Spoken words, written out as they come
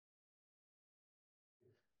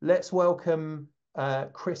let's welcome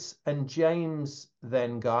Chris and James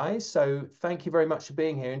then, guys. So thank you very much for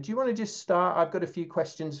being here. And do you want to just start? I've got a few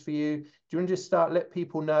questions for you. Do you want to just start, let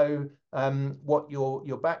people know what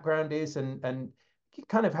your background is and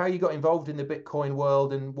kind of how you got involved in the Bitcoin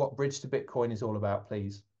world and what Bridge to Bitcoin is all about,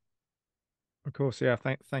 please? Of course, yeah.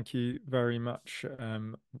 Thank you very much,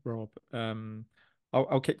 Rob.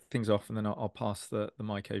 I'll kick things off and then I'll pass the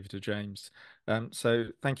mic over to James. So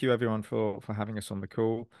thank you everyone for having us on the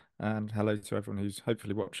call, and hello to everyone who's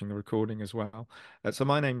hopefully watching the recording as well. So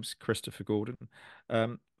my name's Christopher Gordon.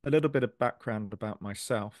 A little bit of background about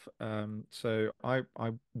myself. So I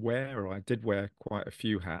wear, or I did wear, quite a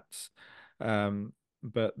few hats. Um,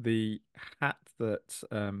 but the hat that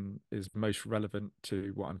is most relevant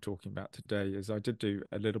to what I'm talking about today is I did do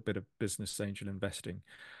a little bit of business angel investing,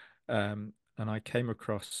 and I came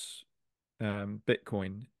across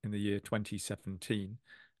Bitcoin in the year 2017,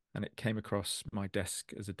 and it came across my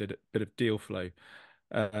desk as a bit of deal flow,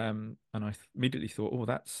 and I immediately thought, oh,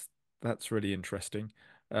 that's really interesting.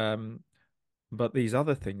 Um, but these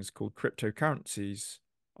other things called cryptocurrencies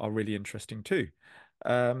are really interesting too.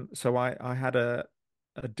 So I had a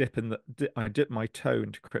dip in I dipped my toe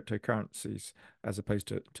into cryptocurrencies as opposed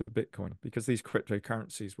to Bitcoin, because these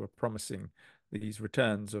cryptocurrencies were promising these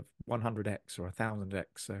returns of 100x or 1000x.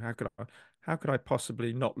 So how could I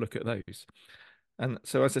possibly not look at those? And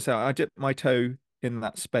so, as I say, I dipped my toe in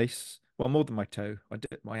that space. Well, more than my toe, I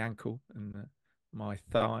dipped my ankle and my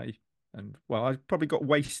thigh. And well, I probably got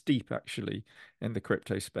waist deep actually in the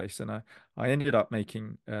crypto space. And I ended up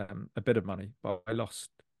making a bit of money, but I lost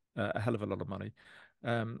a hell of a lot of money.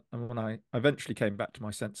 And when I eventually came back to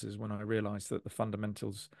my senses, when I realized that the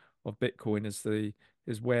fundamentals of Bitcoin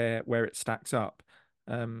is where it stacks up.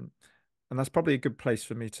 Um, and that's probably a good place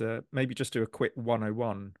for me to maybe just do a quick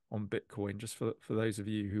 101 on Bitcoin, just for those of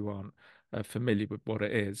you who aren't familiar with what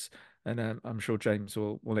it is. And I'm sure James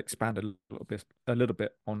will expand a little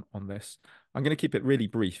bit on this. I'm going to keep it really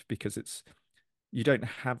brief because it's you don't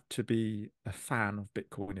have to be a fan of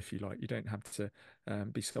Bitcoin if you like. You don't have to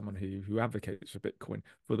be someone who advocates for Bitcoin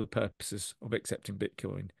for the purposes of accepting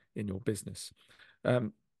Bitcoin in your business.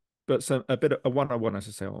 Um, but so a bit of a 101, as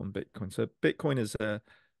I say, on Bitcoin. So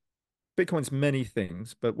Bitcoin's many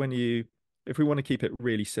things, but if we want to keep it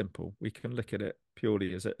really simple, we can look at it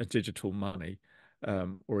purely as a digital money,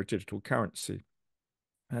 or a digital currency.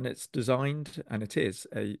 And it's designed, and it is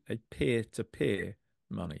a peer-to-peer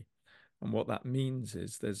money. And what that means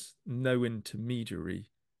is there's no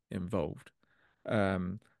intermediary involved.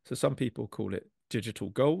 So some people call it digital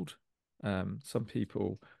gold. Some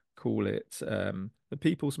people call it the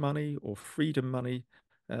people's money or freedom money,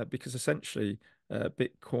 because essentially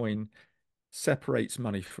Bitcoin separates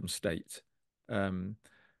money from state, um,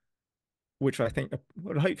 which I think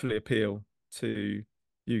will hopefully appeal to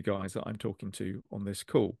you guys that I'm talking to on this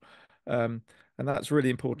call. Um, and that's really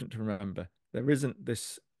important to remember. There isn't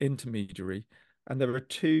this intermediary, and there are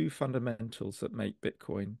two fundamentals that make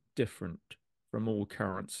Bitcoin different from all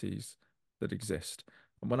currencies that exist.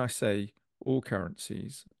 And when I say all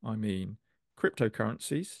currencies, I mean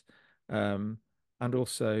cryptocurrencies, um, and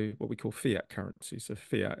also what we call fiat currencies. So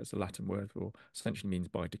fiat is a Latin word or essentially means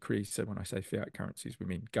by decree. So when I say fiat currencies, we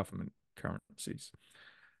mean government currencies.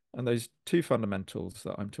 And those two fundamentals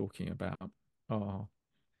that I'm talking about are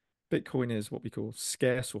Bitcoin is what we call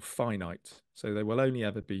scarce or finite. So there will only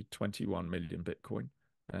ever be 21 million Bitcoin.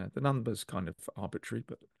 The number's kind of arbitrary,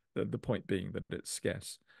 but the point being that it's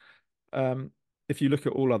scarce. Um, if you look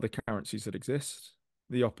at all other currencies that exist,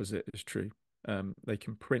 the opposite is true. They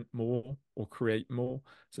can print more or create more.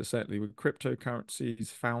 So certainly with cryptocurrencies,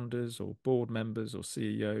 founders or board members or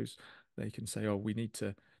CEOs, they can say, "Oh, we need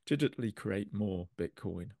to digitally create more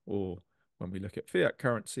Bitcoin." Or when we look at fiat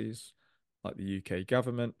currencies, like the UK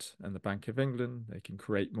government and the Bank of England, they can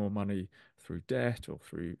create more money through debt or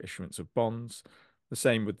through issuance of bonds. The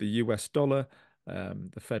same with the US dollar.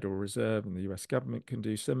 The Federal Reserve and the US government can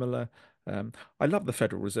do similar. I love the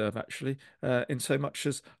Federal Reserve actually, in so much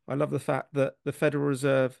as I love the fact that the Federal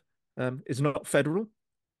Reserve is not federal,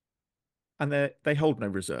 and they hold no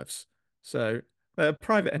reserves. So they're a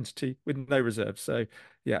private entity with no reserves. So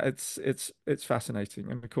yeah, it's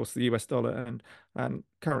fascinating. And of course, the US dollar and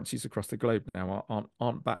currencies across the globe now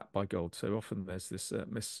aren't backed by gold. So often there's this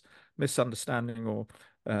misunderstanding, or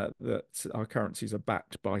that our currencies are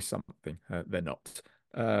backed by something. They're not.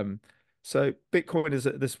 Um, so Bitcoin is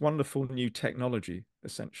this wonderful new technology,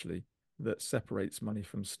 essentially, that separates money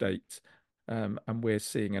from state. And we're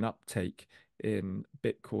seeing an uptake in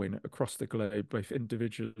Bitcoin across the globe, both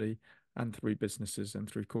individually and through businesses and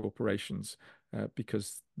through corporations,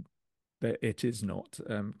 because that it is not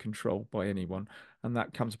controlled by anyone. And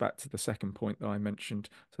that comes back to the second point that I mentioned.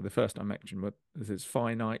 So the first I mentioned was it's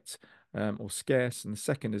finite or scarce, and the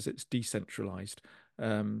second is it's decentralized.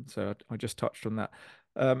 So I just touched on that.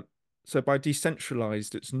 So by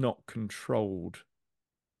decentralized, it's not controlled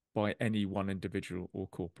by any one individual or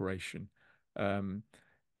corporation. Um,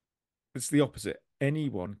 it's the opposite.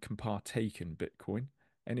 Anyone can partake in Bitcoin.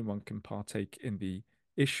 Anyone can partake in the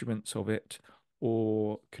issuance of it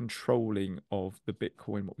or controlling of the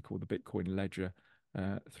Bitcoin, what we call the Bitcoin ledger,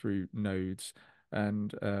 through nodes.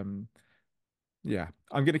 And yeah,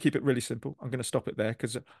 I'm going to keep it really simple. I'm going to stop it there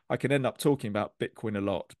because I can end up talking about Bitcoin a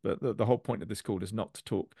lot. But the whole point of this call is not to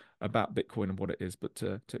talk about Bitcoin and what it is, but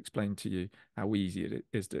to explain to you how easy it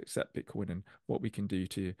is to accept Bitcoin and what we can do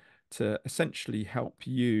to essentially help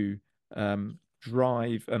you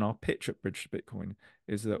drive. And our pitch at Bridge2Bitcoin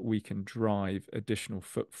is that we can drive additional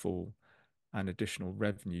footfall and additional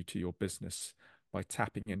revenue to your business by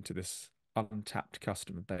tapping into this untapped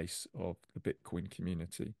customer base of the Bitcoin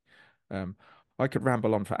community. Um, I could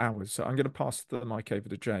ramble on for hours, so I'm going to pass the mic over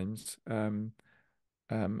to James, and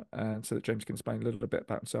so that James can explain a little bit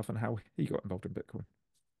about himself and how he got involved in Bitcoin.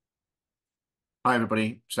 Hi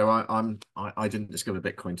everybody. So I didn't discover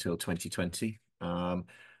Bitcoin till 2020.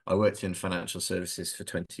 I worked in financial services for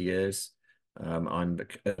 20 years. I'm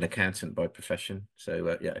an accountant by profession.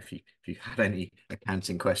 So yeah, if you had any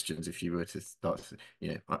accounting questions, if you were to start,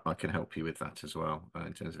 I can help you with that as well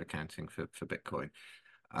in terms of accounting for Bitcoin.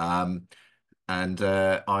 And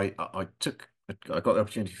I got the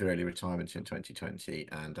opportunity for early retirement in 2020,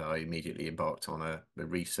 and I immediately embarked on a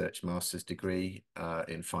research master's degree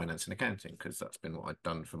in finance and accounting because that's been what I'd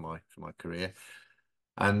done for my career.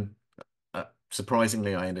 And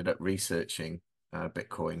surprisingly, I ended up researching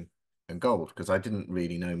Bitcoin and gold because I didn't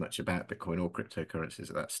really know much about Bitcoin or cryptocurrencies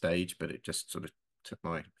at that stage, but it just sort of took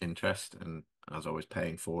my interest, and I was always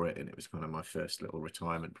paying for it, and it was kind of my first little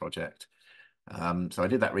retirement project. So I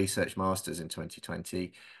did that research masters in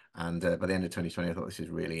 2020, and by the end of 2020, I thought this is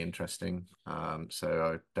really interesting.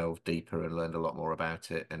 So I delved deeper and learned a lot more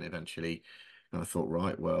about it, and eventually, I thought,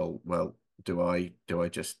 right, well, do I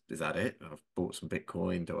just, is that it? I've bought some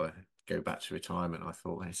Bitcoin. Do I go back to retirement? I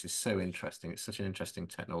thought this is so interesting. It's such an interesting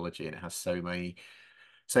technology, and it has so many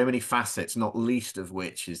facets, not least of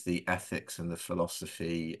which is the ethics and the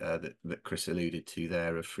philosophy that Chris alluded to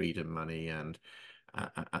there of freedom money and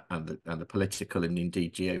the political and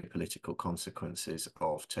indeed geopolitical consequences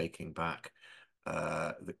of taking back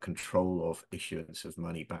the control of issuance of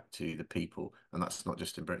money back to the people. And that's not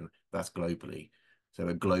just in Britain, that's globally. So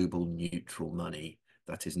a global neutral money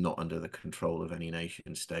that is not under the control of any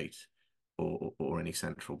nation state or any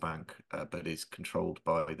central bank, but is controlled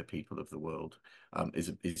by the people of the world,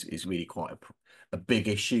 is really quite a big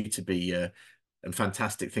issue to be and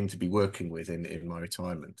fantastic thing to be working with in my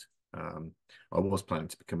retirement. I was planning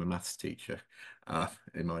to become a maths teacher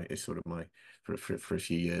in my for a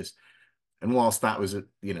few years, and whilst that was that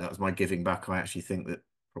was my giving back, I actually think that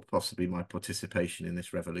possibly my participation in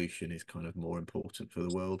this revolution is kind of more important for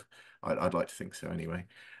the world. I'd like to think so anyway.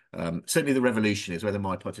 Certainly the revolution is, whether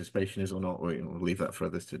my participation is or not, we'll leave that for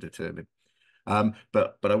others to determine.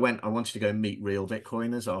 But I wanted to go and meet real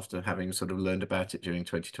Bitcoiners after having sort of learned about it during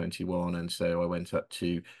 2021. And so I went up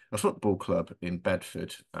to a football club in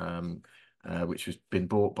Bedford, which has been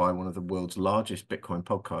bought by one of the world's largest Bitcoin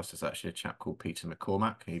podcasters, actually a chap called Peter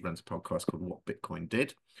McCormack. He runs a podcast called What Bitcoin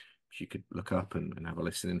Did, which you could look up and have a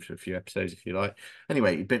listen in for a few episodes if you like.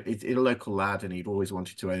 Anyway, he's a local lad, and he'd always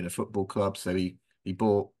wanted to own a football club. So he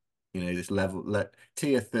bought, this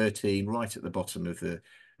tier 13 right at the bottom of the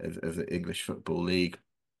English Football League,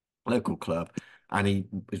 local club, and he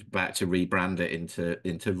was about to rebrand it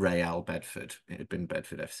into Real Bedford. It had been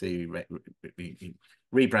Bedford FC. He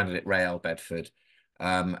rebranded it Real Bedford,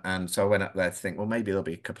 and so I went up there to think, well, maybe there'll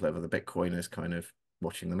be a couple of other Bitcoiners kind of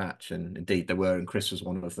watching the match, and indeed there were, and Chris was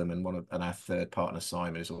one of them, and our third partner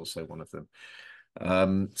Simon is also one of them.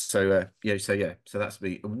 So that's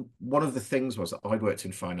me. One of the things was that I'd worked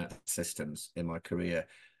in finance systems in my career,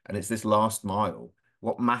 and it's this last mile.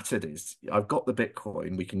 What mattered is I've got the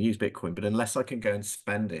Bitcoin, we can use Bitcoin, but unless I can go and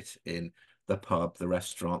spend it in the pub, the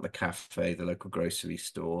restaurant, the cafe, the local grocery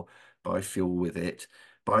store, buy fuel with it,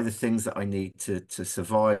 buy the things that I need to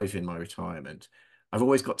survive in my retirement, I've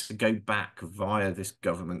always got to go back via this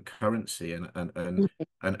government currency, and I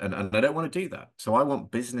don't want to do that. So I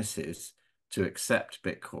want businesses to accept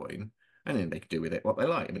Bitcoin, and then they can do with it what they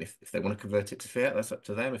like. I mean, if they want to convert it to fiat, that's up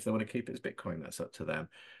to them. If they want to keep it as Bitcoin, that's up to them.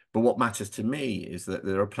 But what matters to me is that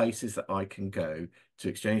there are places that I can go to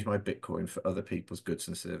exchange my Bitcoin for other people's goods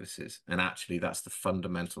and services. And actually, that's the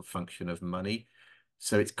fundamental function of money.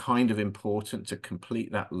 So it's kind of important to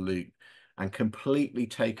complete that loop and completely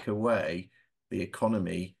take away the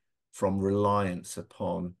economy from reliance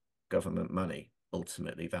upon government money.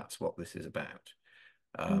 Ultimately, that's what this is about.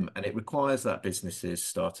 And it requires that businesses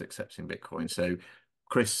start accepting Bitcoin. So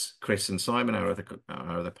Chris and Simon, our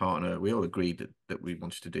other partner, we all agreed that we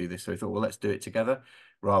wanted to do this. So we thought, well, let's do it together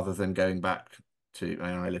rather than going back to,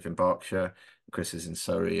 I live in Berkshire, Chris is in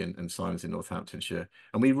Surrey and Simon's in Northamptonshire.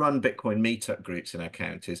 And we run Bitcoin meetup groups in our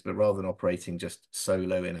counties, but rather than operating just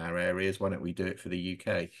solo in our areas, why don't we do it for the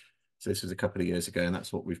UK? So this was a couple of years ago, and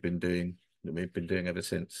that's what we've been doing. We've been doing ever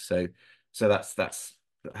since. So that's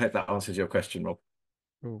I hope that answers your question, Rob.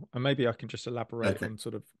 Cool. And maybe I can just elaborate Okay. on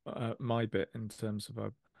sort of my bit in terms of I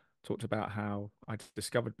talked about how I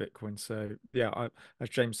discovered Bitcoin. So yeah, as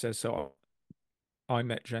James says, so I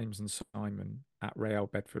met James and Simon at Real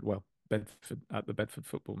Bedford, well, Bedford at the Bedford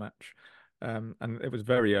football match. And it was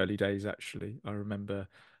very early days, actually. I remember,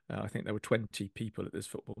 I think there were 20 people at this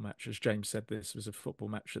football match. As James said, this was a football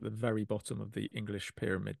match at the very bottom of the English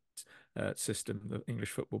pyramid system, the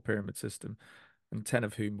English football pyramid system, and 10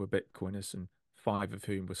 of whom were Bitcoiners, and 5 of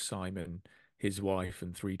whom was Simon, his wife,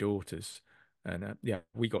 and 3 daughters. And yeah,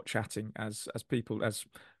 we got chatting as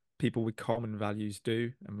people with common values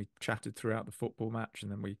do, and we chatted throughout the football match,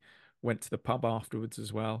 and then we went to the pub afterwards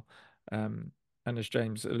as well. Um, and as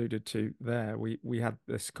James alluded to there, we had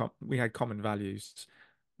we had common values,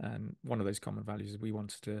 and one of those common values is we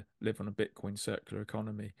wanted to live on a Bitcoin circular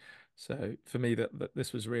economy. So for me, that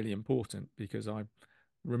this was really important because I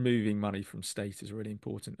removing money from state is really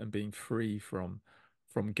important, and being free from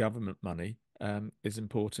government money is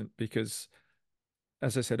important because,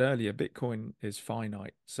 as I said earlier, Bitcoin is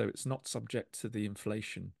finite, so it's not subject to the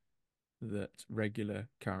inflation that regular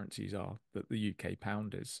currencies are, that the UK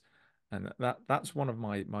pound is. And that's one of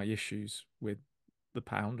my issues with the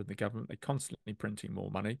pound and the government. They're constantly printing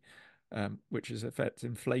more money, which is in effect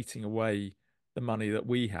inflating away the money that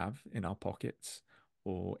we have in our pockets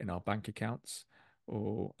or in our bank accounts.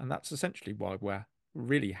 And that's essentially why we're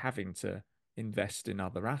really having to invest in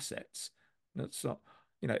other assets. That's not,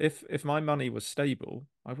 if my money was stable,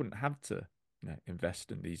 I wouldn't have to,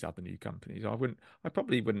 invest in these other new companies. I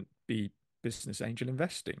probably wouldn't be business angel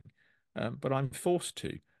investing, but I'm forced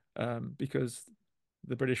to, because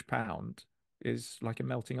the British pound is like a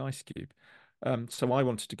melting ice cube. So I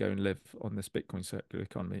wanted to go and live on this Bitcoin circular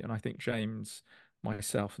economy, and I think James,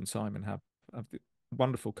 myself, and Simon have the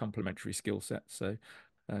wonderful complementary skill sets. So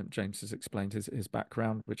James has explained his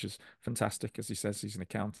background, which is fantastic. As he says, he's an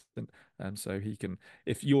accountant. So he can,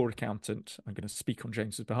 if your accountant, I'm going to speak on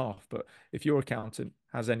James's behalf, but if your accountant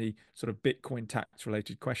has any sort of Bitcoin tax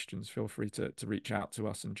related questions, feel free to reach out to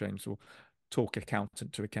us, and James will talk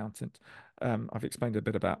accountant to accountant. I've explained a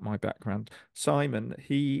bit about my background. Simon,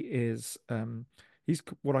 he's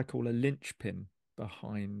what I call a linchpin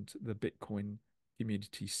behind the Bitcoin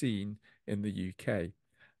community scene in the UK.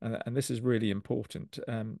 And this is really important.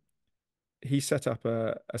 He set up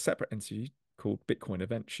a separate entity called Bitcoin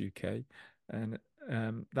Events UK, and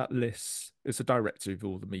that lists, it's a directory of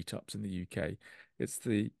all the meetups in the UK. It's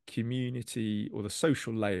the community or the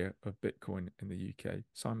social layer of Bitcoin in the UK.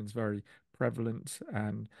 Simon's very prevalent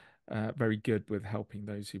and very good with helping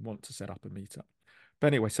those who want to set up a meetup. But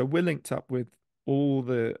anyway, so we're linked up with all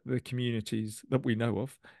the communities that we know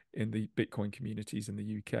of in the Bitcoin communities in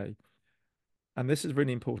the UK. And this is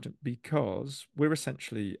really important because we're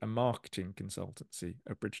essentially a marketing consultancy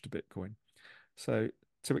at Bridge2Bitcoin. So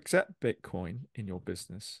to accept Bitcoin in your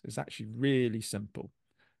business is actually really simple.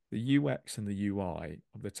 The UX and the UI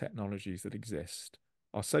of the technologies that exist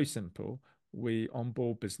are so simple. We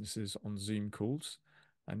onboard businesses on Zoom calls,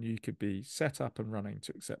 and you could be set up and running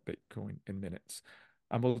to accept Bitcoin in minutes.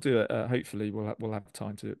 And we'll do it. Hopefully, we'll have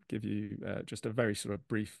time to give you just a very sort of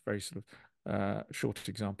brief, very sort of short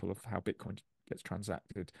example of how Bitcoin gets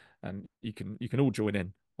transacted, and you can all join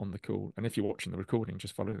in on the call. And if you're watching the recording,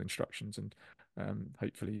 just follow the instructions, and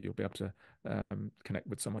hopefully you'll be able to connect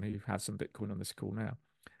with someone who has some Bitcoin on this call now.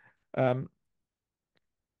 Um,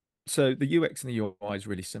 so the UX and the UI is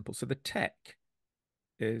really simple. So the tech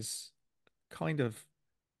is kind of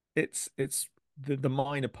it's the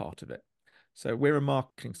minor part of it. So we're a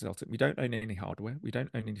marketing consultant. We don't own any hardware. We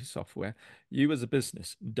don't own any software. You as a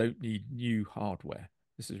business don't need new hardware.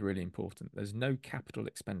 This is really important. There's no capital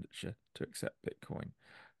expenditure to accept Bitcoin.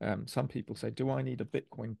 Some people say, do I need a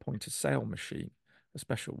Bitcoin point of sale machine, a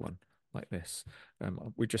special one like this?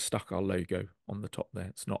 We just stuck our logo on the top there.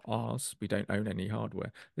 It's not ours. We don't own any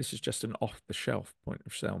hardware. This is just an off-the-shelf point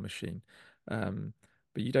of sale machine.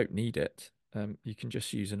 But you don't need it. You can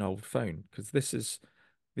just use an old phone because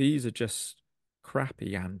these are just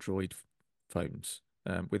crappy Android phones.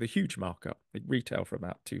 with a huge markup. They retail for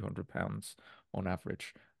about £200 on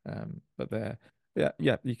average. But they're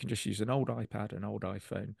yeah, you can just use an old iPad, an old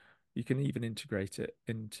iPhone. You can even integrate it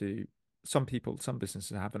into some people, some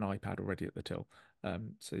businesses have an iPad already at the till.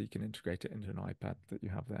 So you can integrate it into an iPad that you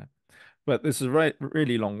have there. But this is a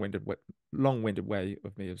really long-winded way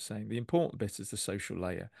of me of saying the important bit is the social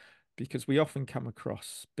layer, because we often come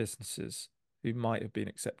across businesses who might have been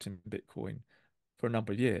accepting Bitcoin for a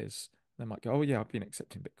number of years. They might go, oh yeah, I've been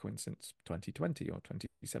accepting Bitcoin since 2020 or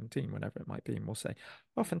 2017, whenever it might be. And we'll say,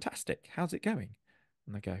 oh, fantastic. How's it going?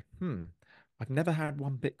 And they go, I've never had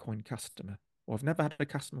one Bitcoin customer, or I've never had a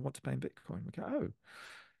customer want to pay in Bitcoin. We go, oh,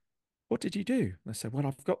 what did you do? And they say, well,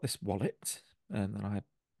 I've got this wallet and then I had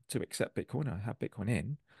to accept Bitcoin. I have Bitcoin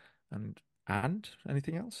in and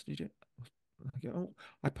anything else? Did you? I go, oh,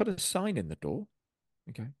 I put a sign in the door.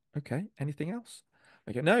 Okay, okay. Anything else?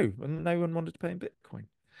 I go, no, and no one wanted to pay in Bitcoin.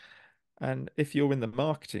 And if you're in the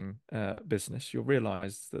marketing business, you'll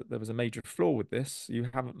realize that there was a major flaw with this. You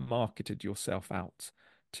haven't marketed yourself out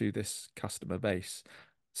to this customer base.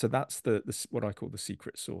 So that's the what I call the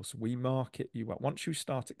secret sauce. We market you out. Once you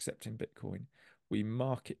start accepting Bitcoin, we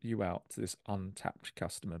market you out to this untapped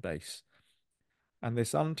customer base. And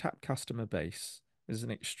this untapped customer base is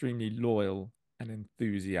an extremely loyal and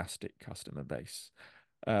enthusiastic customer base.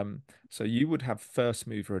 So you would have first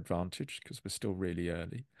mover advantage because we're still really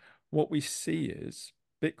early. What we see is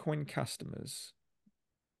Bitcoin customers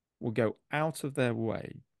will go out of their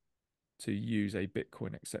way to use a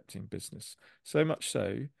Bitcoin accepting business. So much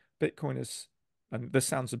so, Bitcoiners, and this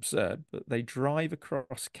sounds absurd, but they drive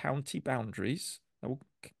across county boundaries. They will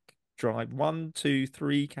drive 1, 2,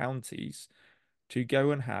 3 counties to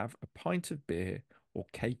go and have a pint of beer or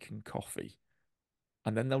cake and coffee.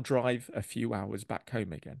 And then they'll drive a few hours back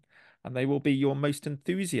home again. And they will be your most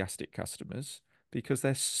enthusiastic customers because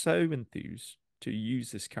they're so enthused to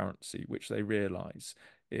use this currency, which they realize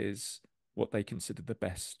is what they consider the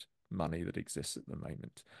best money that exists at the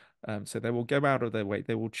moment. So they will go out of their way.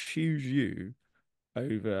 They will choose you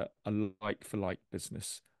over a like for like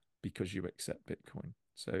business because you accept Bitcoin.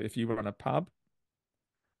 So if you run a pub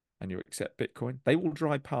and you accept Bitcoin, they will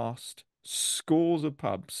drive past scores of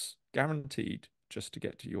pubs, guaranteed, just to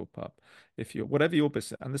get to your pub. If you're whatever your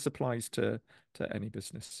business, and this applies to any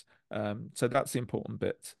business. So that's the important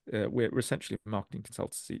bit. We're essentially a marketing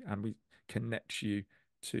consultancy, and we connect you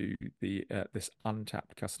to the this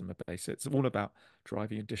untapped customer base. It's all about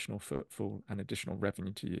driving additional footfall and additional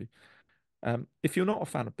revenue to you. If you're not a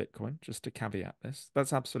fan of Bitcoin, just to caveat this,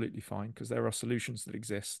 that's absolutely fine because there are solutions that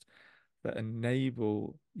exist that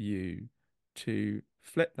enable you to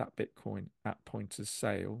flip that Bitcoin at point of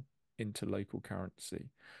sale into local currency.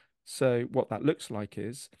 So what that looks like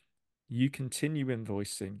is you continue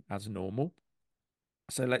invoicing as normal.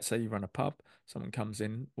 So let's say you run a pub, someone comes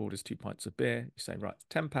in, orders 2 pints of beer. You say, right,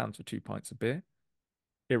 £10 for 2 pints of beer,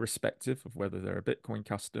 irrespective of whether they're a Bitcoin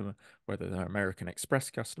customer, whether they're an American Express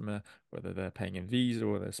customer, whether they're paying in Visa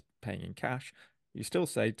or they're paying in cash. You still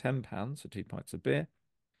say £10 for 2 pints of beer.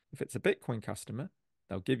 If it's a Bitcoin customer,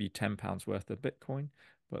 they'll give you £10 worth of Bitcoin,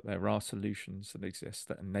 but there are solutions that exist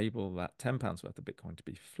that enable that £10 worth of Bitcoin to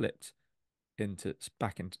be flipped into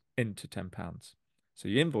 £10. So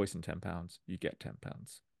you invoice in £10, you get £10.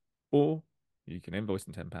 Or you can invoice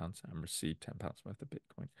in £10 and receive £10 worth of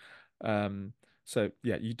Bitcoin. So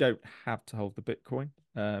yeah, you don't have to hold the Bitcoin.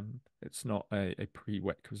 It's not a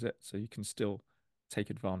prerequisite, so you can still take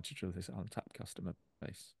advantage of this untapped customer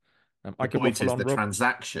base. The I could point waffle is on, Rob.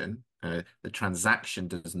 the transaction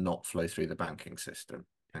does not flow through the banking system.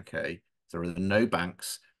 Okay, there are no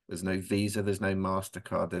banks, there's no Visa, there's no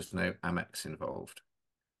MasterCard, there's no Amex involved.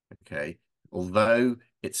 Okay, although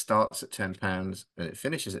it starts at £10 and it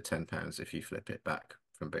finishes at £10 if you flip it back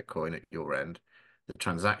from Bitcoin at your end, the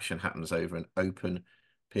transaction happens over an open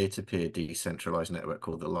peer-to-peer decentralized network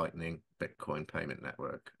called the Lightning Bitcoin Payment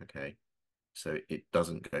Network. Okay, so it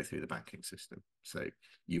doesn't go through the banking system. So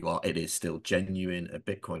it is still genuine, a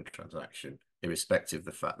Bitcoin transaction, irrespective of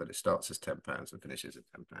the fact that it starts as £10 and finishes at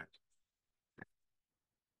 £10.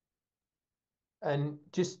 And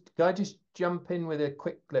can I just jump in with a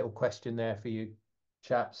quick little question there for you,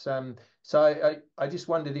 chaps? So I just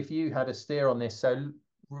wondered if you had a steer on this. So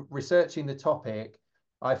researching the topic,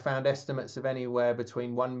 I found estimates of anywhere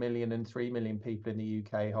between 1 million and 3 million people in the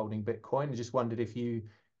UK holding Bitcoin. I just wondered if you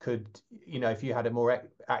could, if you had a more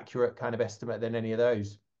accurate kind of estimate than any of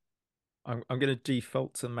those. I'm going to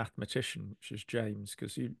default to mathematician, which is James,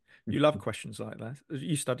 because you love questions like that.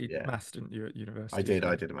 You studied Yeah, maths, didn't you, at I university as did. I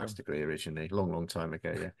well? did a maths degree originally, long time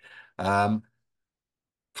ago. Yeah.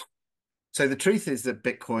 So the truth is that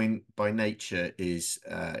Bitcoin by nature is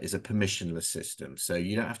a permissionless system. So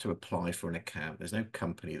you don't have to apply for an account. There's no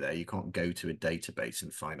company there. You can't go to a database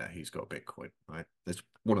and find out who's got Bitcoin, right? That's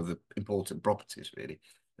one of the important properties, really,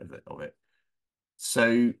 of it.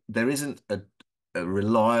 So there isn't a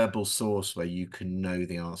reliable source where you can know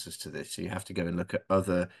the answers to this. So you have to go and look at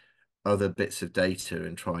other bits of data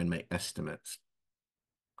and try and make estimates.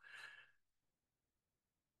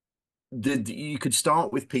 You could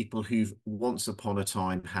start with people who've once upon a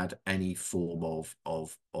time had any form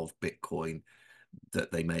of Bitcoin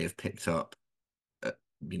that they may have picked up at,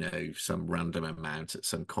 some random amount at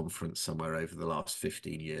some conference somewhere over the last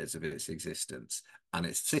 15 years of its existence, and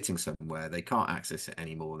it's sitting somewhere. They can't access it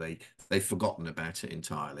anymore. They've forgotten about it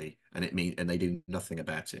entirely, and they do nothing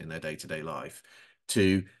about it in their day-to-day life.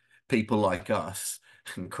 To people like us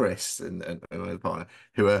and Chris and my partner,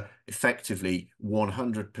 who are effectively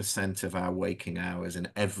 100% of our waking hours, and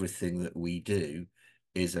everything that we do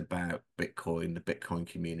is about Bitcoin, the Bitcoin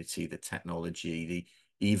community, the technology, the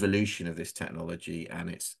evolution of this technology, and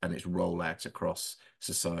its rollout across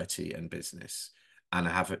society and business, and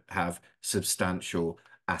have substantial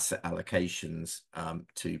asset allocations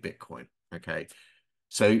to Bitcoin. Okay,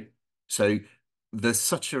 so so there's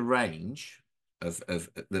such a range of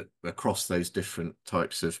across those different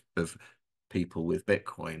types of people with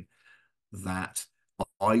Bitcoin that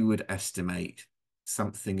I would estimate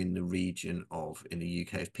something in the region of, in the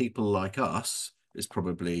UK, if people like us, is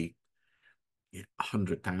probably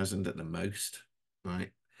 100,000 at the most, right?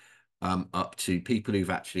 Up to people who've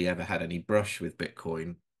actually ever had any brush with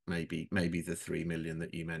Bitcoin, maybe the 3 million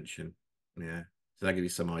that you mentioned. Yeah. So that gives you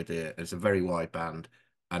some idea. It's a very wide band,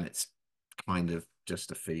 and it's kind of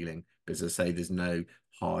just a feeling, because as I say, there's no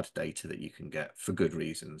hard data that you can get for good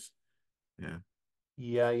reasons. Yeah.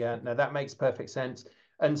 Yeah. No, that makes perfect sense.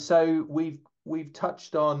 And so we've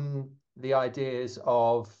touched on the ideas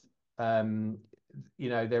of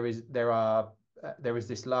there is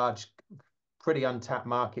this large, pretty untapped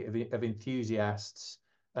market of enthusiasts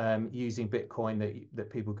using Bitcoin that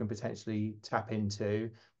people can potentially tap into,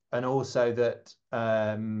 and also that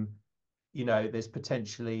there's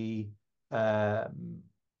potentially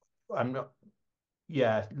I'm not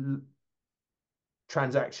yeah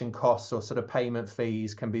transaction costs or sort of payment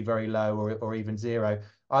fees can be very low or even zero.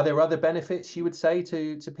 Are there other benefits you would say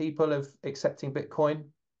to people of accepting Bitcoin?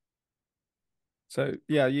 So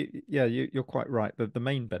you're quite right. The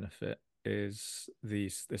main benefit is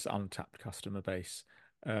this untapped customer base,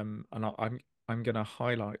 and I'm going to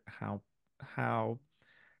highlight how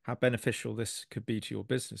how beneficial this could be to your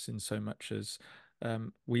business, in so much as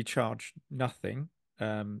we charge nothing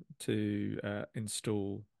to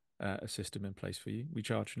install a system in place for you. We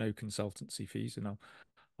charge no consultancy fees, and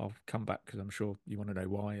I'll come back because I'm sure you want to know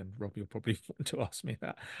why, and Rob, you'll probably want to ask me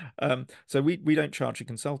that. So we don't charge a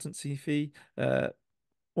consultancy fee.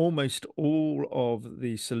 Almost all of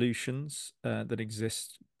the solutions that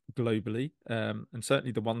exist globally, and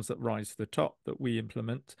certainly the ones that rise to the top that we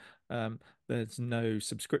implement, there's no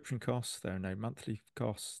subscription costs, there are no monthly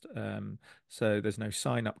costs, so there's no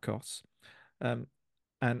sign-up costs. Um,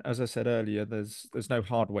 and as I said earlier, there's no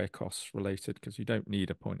hardware costs related, because you don't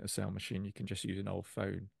need a point of sale machine. You can just use an old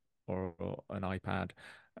phone or an iPad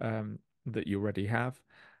that you already have.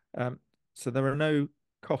 Um, so there are no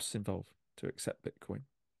costs involved to accept Bitcoin.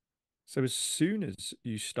 So as soon as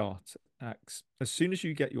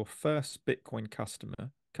you get your first Bitcoin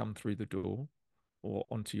customer come through the door or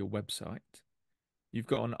onto your website, you've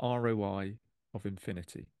got an ROI of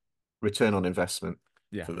infinity. Return on investment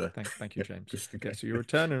Yeah, for the thank you, James. just Yeah, okay. so your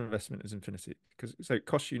return on investment is infinity, because so it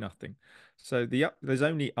costs you nothing. So there's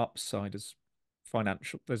only upside as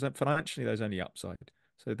financial. Financially there's only upside.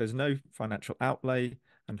 So there's no financial outlay,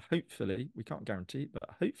 and hopefully, we can't guarantee, but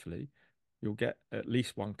hopefully you'll get at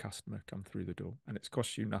least one customer come through the door, and it's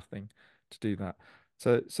cost you nothing to do that.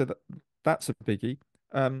 That's a biggie.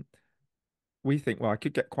 We think, well, I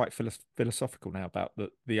could get quite philosophical now about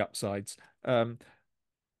the upsides.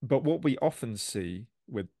 But what we often see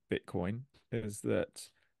with Bitcoin is that,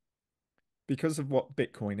 because of what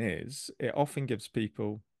Bitcoin is, it often gives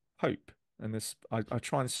people hope. And I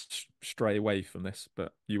try and stray away from this,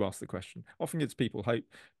 but you asked the question. Often gives people hope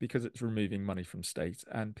because it's removing money from state,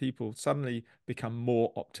 and people suddenly become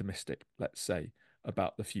more optimistic, let's say,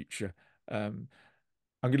 about the future. I'm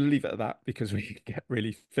going to leave it at that because we get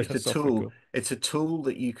really philosophical. It's a tool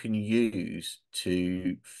that you can use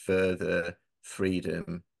to further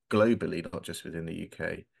freedom globally, not just within the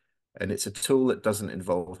UK. And it's a tool that doesn't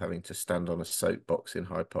involve having to stand on a soapbox in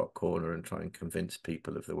Hyde Park Corner and try and convince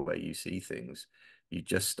people of the way you see things. You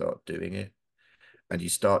just start doing it, and you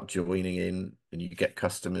start joining in, and you get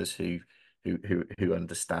customers who who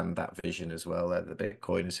understand that vision as well. They're the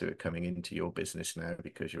Bitcoiners who are coming into your business now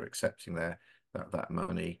because you're accepting that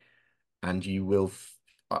money, and you will.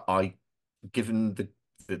 I given the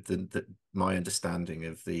my understanding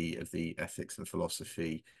of the ethics and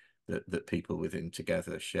philosophy that people within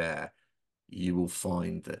Together share, you will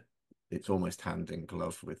find that it's almost hand in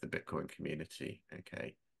glove with the Bitcoin community.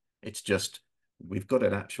 Okay, it's just we've got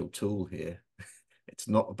an actual tool here. It's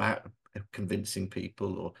not about convincing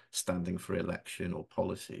people or standing for election or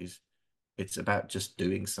policies. It's about just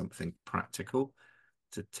doing something practical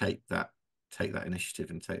to take that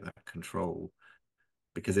initiative and take that control.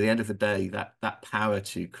 Because at the end of the day, that power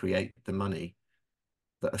to create the money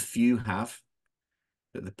that a few have,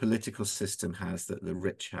 that the political system has, that the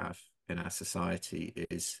rich have in our society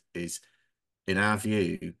is in our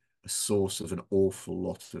view a source of an awful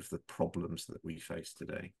lot of the problems that we face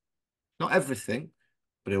today. Not everything,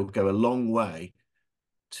 but it will go a long way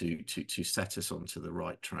to set us onto the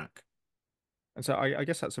right track. And so I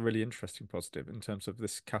guess that's a really interesting positive in terms of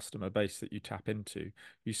this customer base that you tap into.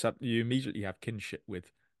 You immediately have kinship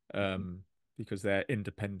with, because they're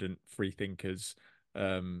independent free thinkers,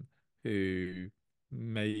 who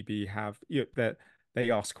maybe have they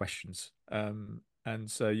ask questions, and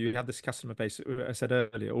so you have this customer base. I said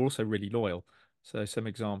earlier, also really loyal. So some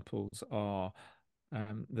examples are,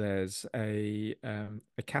 there's a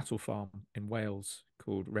cattle farm in Wales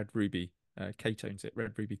called Red Ruby. Kate owns it,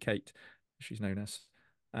 Red Ruby Kate, she's known as.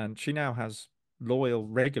 And she now has loyal,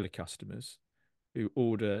 regular customers who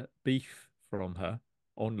order beef from her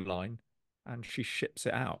online, and she ships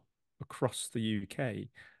it out across the UK.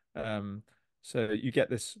 So you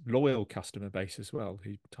get this loyal customer base as well,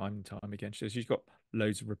 who time and time again, she's got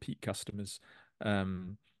loads of repeat customers.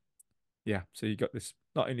 Yeah, so you got this,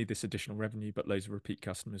 not only this additional revenue, but loads of repeat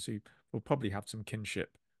customers who will probably have some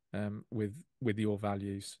kinship, with your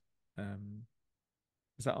values.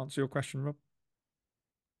 Does that answer your question, Rob?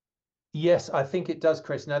 Yes, I think it does,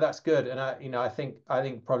 Chris. No, that's good. And I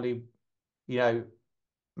think probably, you know,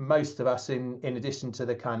 most of us in addition to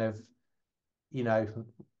the kind of, you know,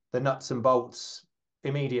 the nuts and bolts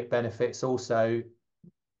immediate benefits also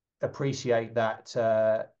appreciate that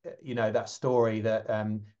that story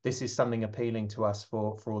that this is something appealing to us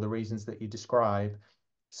for all the reasons that you describe.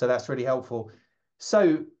 So that's really helpful.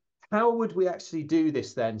 So how would we actually do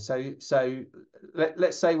this then? So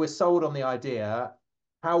let's say we're sold on the idea.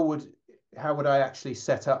 How would I actually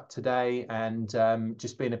set up today and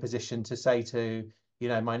just be in a position to say to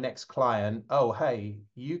my next client, oh, hey,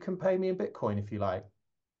 you can pay me in Bitcoin if you like.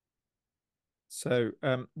 So,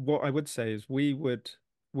 what I would say is we would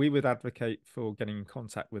advocate for getting in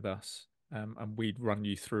contact with us, and we'd run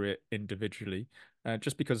you through it individually,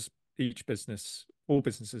 just because all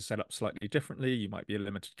businesses set up slightly differently. You might be a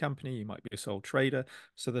limited company, you might be a sole trader.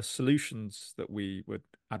 So the solutions that we would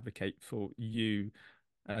advocate for you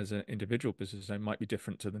as an individual business owner might be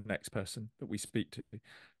different to the next person that we speak to.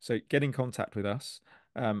 So get in contact with us,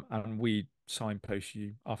 and we signpost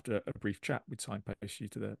you after a brief chat. We'd signpost you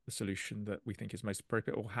to the solution that we think is most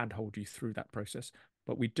appropriate, or handhold you through that process.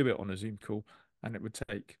 But we do it on a Zoom call, and it would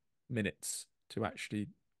take minutes to actually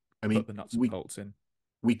I put mean, the nuts and bolts in.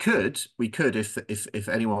 we could if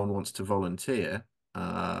anyone wants to volunteer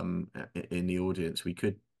in the audience, we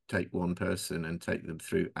could take one person and take them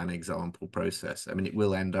through an example process. I mean, it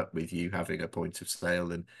will end up with you having a point of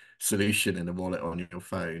sale and solution and a wallet on your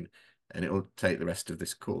phone, and it will take the rest of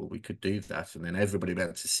this call. We could do that, and then everybody will be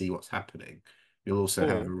able to see what's happening. You'll also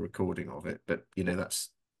have a Or recording of it, but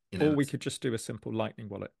or we could just do a simple Lightning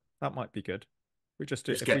wallet. That might be good. We just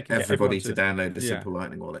do just if we get can get everyone everybody to to, download the yeah. simple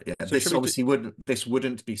Lightning wallet. Yeah, So should this we do? obviously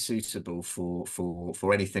wouldn't be suitable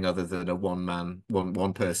for anything other than a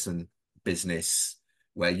one person business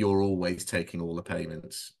where you're always taking all the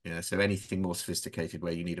payments. Yeah, so anything more sophisticated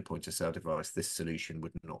where you need a point of sale device, this solution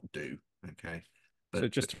would not do. Okay, So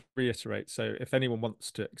but just to reiterate, so if anyone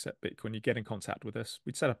wants to accept Bitcoin, you get in contact with us.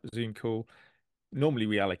 We'd set up a Zoom call. Normally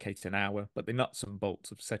we allocate an hour, but the nuts and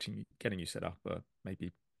bolts of getting you set up are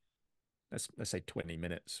maybe, let's say 20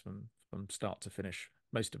 minutes from start to finish.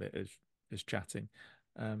 Most of it is chatting.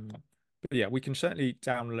 But yeah, we can certainly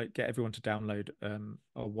get everyone to download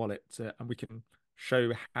a wallet, and we can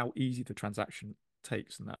show how easy the transaction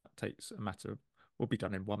takes, and that takes a matter of, will be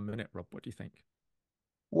done in 1 minute. Rob, what do you think?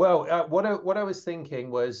 Well, what I was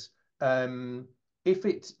thinking was, if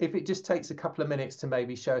it just takes a couple of minutes to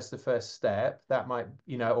maybe show us the first step, that might,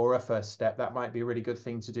 or a first step, that might be a really good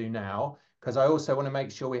thing to do now. Because I also want to make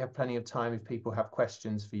sure we have plenty of time if people have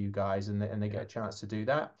questions for you guys and they get a chance to do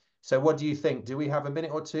that. So what do you think? Do we have a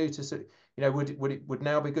minute or two to, would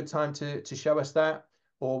now be a good time to show us that?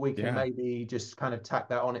 or we can Yeah. maybe just kind of tack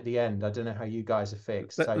that on at the end. I don't know how you guys are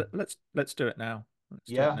fixed. So Let's do it now. Let's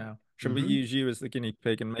do it yeah. now. Should we Hmm. use you as the guinea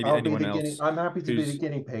pig and maybe I'll be the guinea. I'm happy to be the who's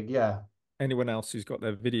guinea pig. Yeah. anyone else who's got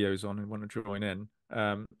their videos on and want to join in?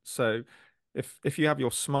 So if you have your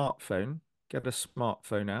smartphone, get a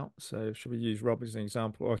smartphone out. So should we use Rob as an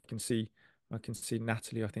example? Or I can see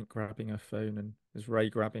Natalie, I think, grabbing her phone, and there's Ray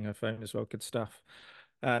grabbing her phone as well. Good stuff.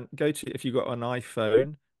 And go to, if you've got an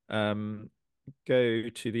iPhone, um, go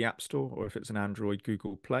to the App Store, or if it's an Android,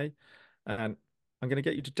 Google Play. And I'm going to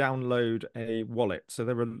get you to download a wallet. So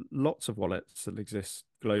there are lots of wallets that exist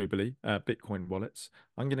globally, Bitcoin wallets.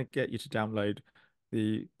 I'm going to get you to download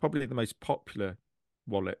the probably the most popular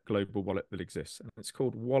wallet, global wallet that exists, and it's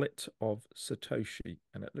called Wallet of Satoshi,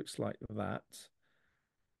 and it looks like that.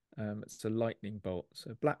 It's a lightning bolt,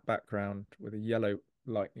 so black background with a yellow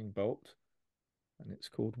lightning bolt, and it's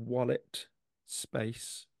called Wallet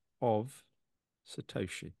Space of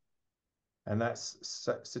Satoshi. And that's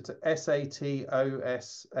Satoshi.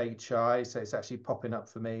 So it's actually popping up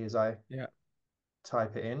for me as I Yeah,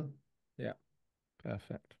 type it in. yeah,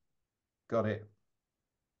 perfect. Got it.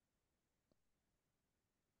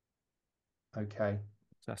 Okay.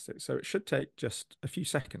 Fantastic. So it should take just a few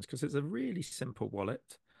seconds because it's a really simple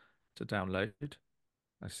wallet to download.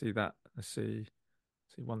 I see that. See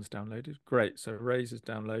one's downloaded. Great. So Ray's is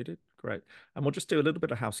downloaded. Great. And we'll just do a little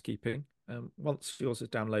bit of housekeeping. Once yours is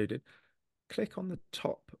downloaded, click on the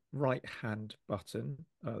top right hand button.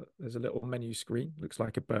 There's a little menu screen, looks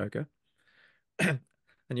like a burger.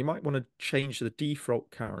 And you might want to change the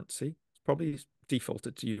default currency. It's probably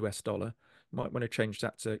defaulted to US dollar. You might want to change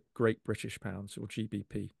that to Great British Pounds or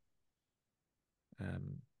GBP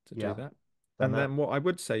to do Yeah. that. Done And that. then what I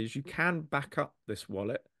would say is you can back up this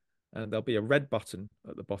wallet, and there'll be a red button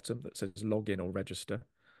at the bottom that says login or register.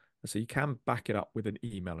 So you can back it up with an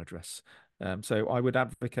email address. So I would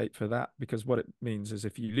advocate for that, because what it means is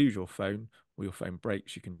if you lose your phone or your phone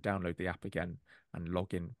breaks, you can download the app again and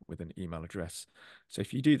log in with an email address. So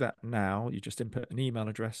if you do that now, you just input an email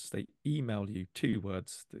address. They email you 2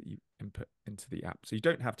 words that you input into the app. So you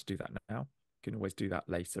don't have to do that now. You can always do that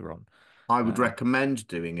later on. I would recommend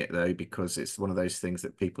doing it though, because it's one of those things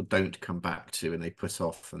that people don't come back to and they put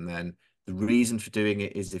off. And then the reason for doing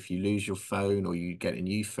it is if you lose your phone or you get a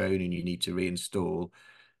new phone and you need to reinstall,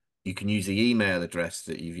 you can use the email address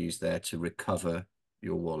that you've used there to recover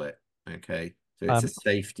your wallet. Okay. So it's a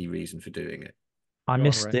safety reason for doing it. I Go on,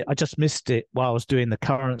 missed Ray. it. I just missed it while I was doing the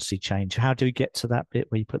currency change. How do we get to that bit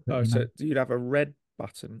where you put the Oh, email? so you'd have a red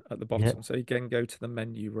button at the Yeah, bottom. So you can go to the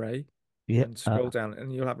menu, Ray, yeah. and scroll down,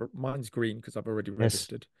 and you'll have mine's green because I've already Yes.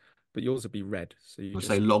 registered, but yours will be red. So you I'll just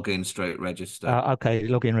say login straight register. Okay,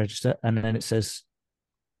 log in, register, and then it says,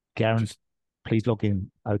 Garen, just please log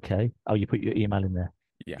in. Okay. Oh, you put your email in there.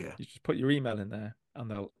 yeah, Yeah. you just put your email in there,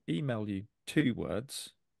 and they'll email you 2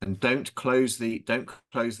 words. And don't close the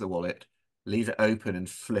wallet. Leave it open and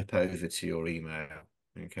flip over to your email.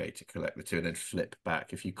 Okay, to collect the 2 and then flip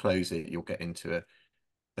back. If you close it, you'll get into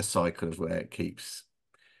a cycle of where it keeps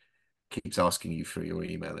asking you for your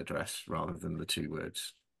email address rather than the 2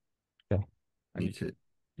 words. Okay. And Need to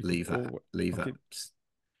you leave can that leave I'll that.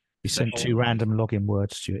 You send 2 section. random login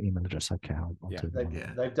words to your email address. Okay, I'll Yeah. do that.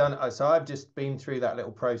 Yeah. They've done. So I've just been through that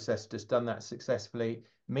little process, just done that successfully.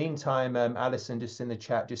 Meantime, Alison just in the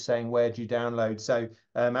chat, just saying, where do you download? So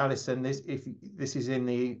Alison, this is in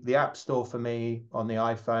the App Store for me on the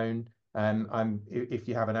iPhone. If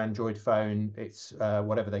you have an Android phone, it's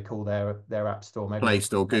whatever they call their App Store. Maybe Play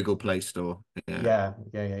Store, Google Play Store. Yeah.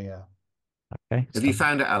 Yeah. Okay. Have you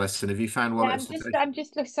found it, Alison? Have you found Yeah, wallets? sorry,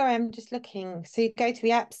 I'm just looking. So you go to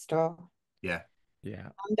the App Store. Yeah. Yeah.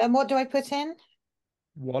 And then what do I put in?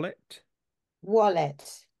 Wallet,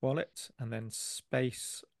 and then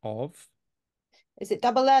space of. Is it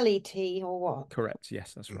double LET or what? Correct.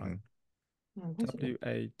 Yes, that's right.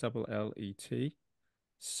 WALLET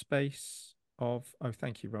space of. Oh,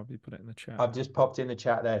 thank you, Rob. You put it in the chat. I've just popped in the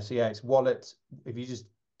chat there. So yeah, it's wallet. If you just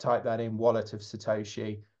type that in, wallet of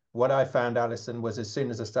Satoshi. What I found, Alison, was as soon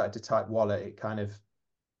as I started to type wallet, it kind of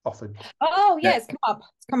offered. Oh yeah, it's come up.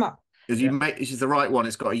 It's come up. If you make this is the right one,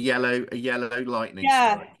 it's got a yellow lightning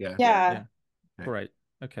strike. Yeah. Yeah. Okay. Great.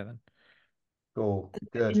 Okay then. Cool.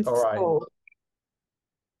 Good. All right.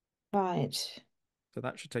 Right. So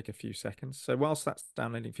that should take a few seconds. So whilst that's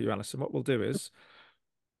downloading for you, Alison, what we'll do is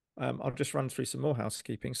I'll just run through some more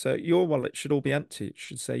housekeeping. So your wallet should all be empty. It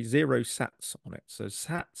should say 0 sats on it. So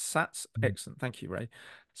sats, excellent. Thank you, Ray.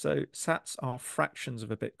 So sats are fractions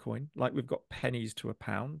of a Bitcoin. Like we've got pennies to a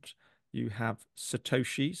pound. You have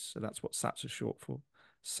Satoshis. So that's what sats are short for.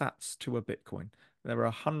 sats to a Bitcoin. There are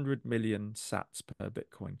 100 million sats per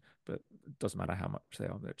Bitcoin, but it doesn't matter how much they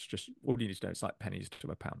are. It's just all you need to know. It's like pennies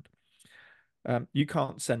to a pound. You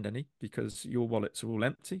can't send any because your wallets are all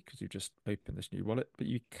empty because you just opened this new wallet, but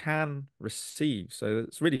you can receive. So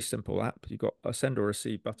it's a really simple app. You've got a send or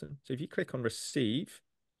receive button. So if you click on receive,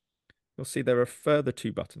 you'll see there are further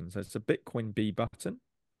two buttons. There's a Bitcoin B button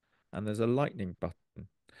and there's a Lightning button.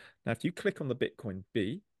 Now, if you click on the Bitcoin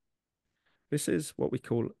B, this is what we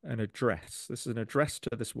call an address. This is an address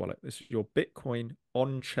to this wallet. This is your Bitcoin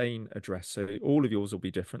on-chain address. So all of yours will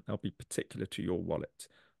be different. They'll be particular to your wallet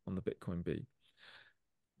on the Bitcoin B.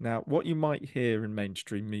 Now, what you might hear in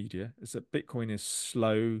mainstream media is that Bitcoin is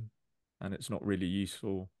slow and it's not really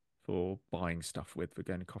useful for buying stuff with, for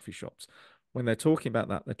going to coffee shops. When they're talking about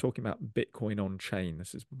that, they're talking about Bitcoin on chain.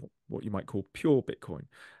 This is what you might call pure Bitcoin.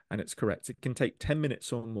 And it's correct. It can take 10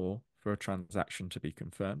 minutes or more for a transaction to be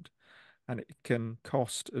confirmed. And it can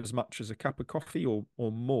cost as much as a cup of coffee or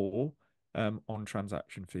more on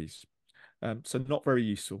transaction fees. So not very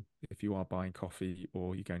useful if you are buying coffee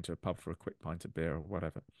or you're going to a pub for a quick pint of beer or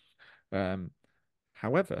whatever.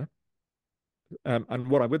 However, and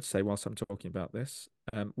what I would say whilst I'm talking about this,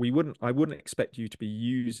 I wouldn't expect you to be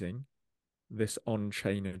using this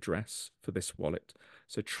on-chain address for this wallet.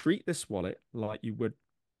 So treat this wallet like you would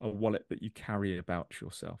a wallet that you carry about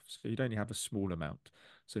yourself. So you'd only have a small amount.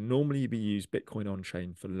 So normally you'd use Bitcoin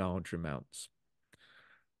on-chain for large amounts.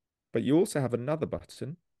 But you also have another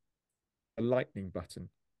button, a Lightning button.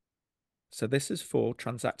 So this is for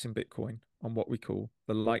transacting Bitcoin on what we call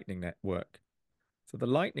the Lightning Network. So the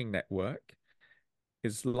Lightning Network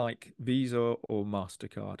is like Visa or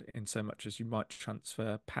MasterCard in so much as you might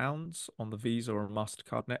transfer pounds on the Visa or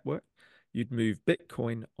MasterCard network. You'd move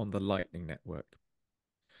Bitcoin on the Lightning Network.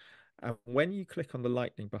 And when you click on the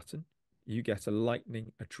Lightning button, you get a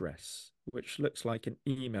Lightning address, which looks like an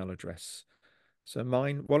email address. So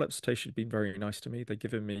mine, Wallet Satoshi, have been very nice to me. They've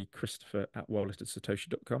given me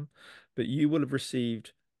Christopher@wallet@satoshi.com. But you will have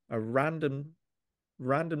received a random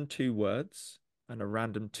 2 words and a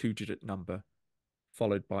random 2-digit number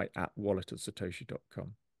followed by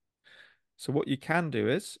 @wallet@satoshi.com. So what you can do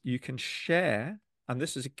is you can share, and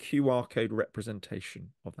this is a QR code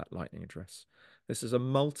representation of that Lightning address. This is a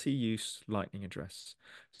multi-use Lightning address.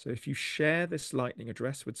 So if you share this Lightning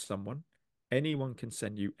address with someone, anyone can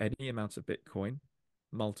send you any amount of Bitcoin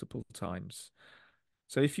multiple times.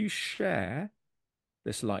 So if you share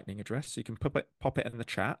this Lightning address, you can pop it in the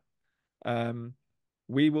chat.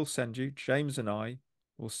 We will send you, James and I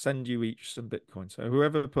will send you each some Bitcoin. So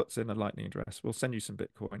whoever puts in a Lightning address, we'll send you some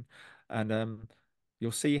Bitcoin. And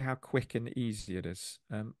you'll see how quick and easy it is.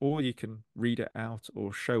 Or you can read it out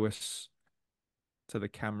or show us to the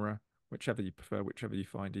camera, whichever you prefer, whichever you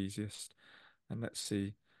find easiest. And let's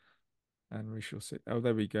see. And we shall see. Oh,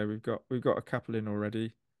 there we go. We've got a couple in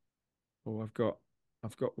already. Oh, I've got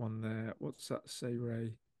one there. What's that say,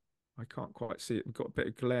 Ray? I can't quite see it. We've got a bit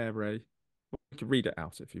of glare, Ray. You can read it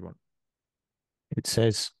out if you want. It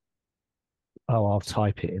says, "Oh, I'll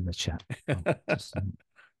type it in the chat."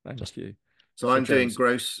 Thank you. So I'm doing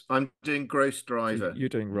gross driver. You're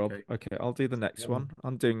doing Rob. Okay, I'll do the next one.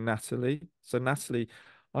 I'm doing Natalie. So Natalie,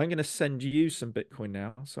 I'm going to send you some Bitcoin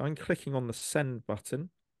now. So I'm clicking on the send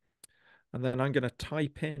button. And then I'm going to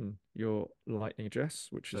type in your Lightning address,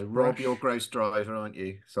 which is Rob, you're gross driver, aren't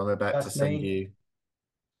you? So I'm about to send you.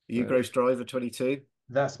 Are you gross driver 22?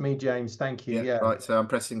 That's me, James. Thank you. Yeah. Right. So I'm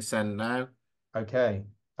pressing send now. Okay.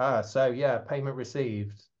 So yeah, payment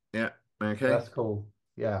received. Yeah. Okay. That's cool.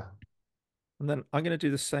 Yeah. And then I'm going to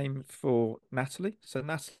do the same for Natalie. So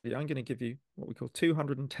Natalie, I'm going to give you what we call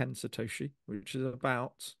 210 Satoshi, which is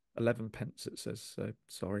about 11 pence, it says. So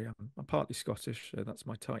sorry, I'm partly Scottish, so that's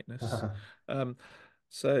my tightness.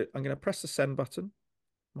 So I'm going to press the send button.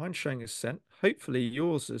 Mine's showing as sent. Hopefully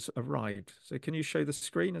yours has arrived. So can you show the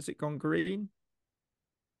screen? Has it gone green?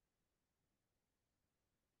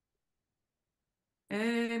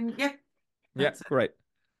 Yeah. Yeah, great.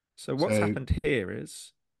 So what's happened here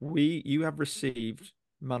is you have received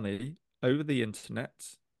money over the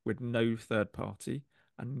internet with no third party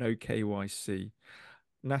and no KYC.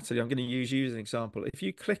 Natalie, I'm going to use you as an example. If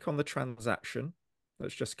you click on the transaction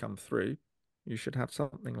that's just come through, you should have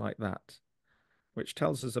something like that, which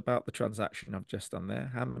tells us about the transaction I've just done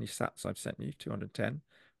there, how many sats I've sent you, 210,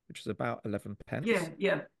 which is about 11 pence.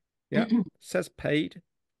 Yeah. Says paid,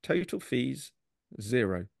 total fees,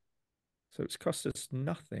 0. So it's cost us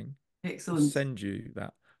nothing to send you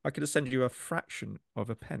that. I could have sent you a fraction of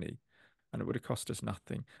a penny and it would have cost us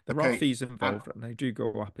nothing. There are fees involved and they do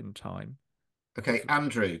go up in time. Okay,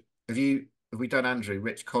 Andrew, have we done Andrew?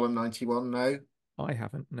 Rich column 91? No? I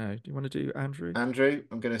haven't. No. Do you want to do Andrew? Andrew,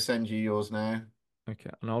 I'm going to send you yours now.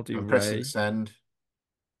 Okay, and I'll do I'm Ray. pressing send.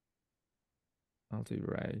 I'll do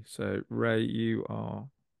Ray. So Ray, you are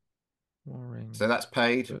Warring. So that's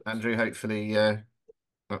paid. But Andrew, hopefully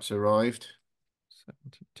that's arrived.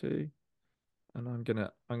 72. And I'm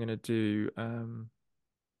gonna do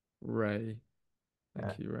Ray.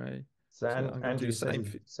 Thank you, Ray. So So I'm gonna do Andrew the same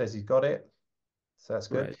for says he's got it. So that's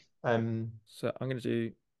good. Ray. So I'm gonna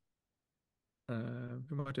do who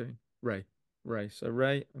am I doing? Ray. Ray. So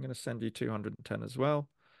Ray, I'm gonna send you 210 as well.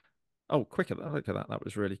 Oh, quicker. Look at that. That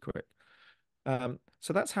was really quick.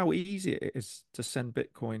 So that's how easy it is to send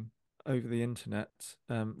Bitcoin over the internet.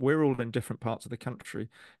 We're all in different parts of the country.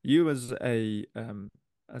 You as a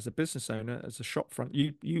business owner, as a shop front,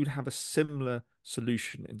 you'd have a similar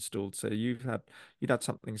solution installed. So you'd had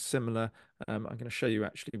something similar. I'm going to show you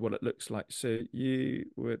actually what it looks like. So you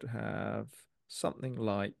would have something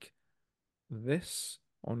like this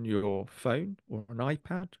on your phone or an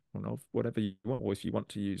iPad or whatever you want, or if you want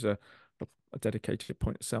to use a dedicated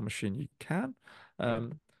point of sale machine, you can.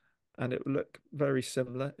 And it will look very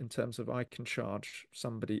similar in terms of I can charge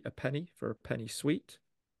somebody a penny for a penny suite.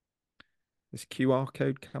 This QR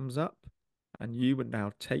code comes up, and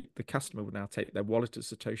the customer would now take their wallet as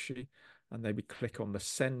Satoshi, and they would click on the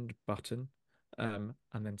send button, and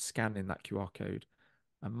then scan in that QR code.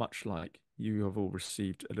 And much like you have all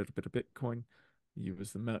received a little bit of Bitcoin, you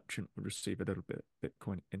as the merchant would receive a little bit of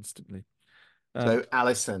Bitcoin instantly. So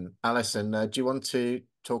Alison, do you want to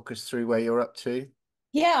talk us through where you're up to?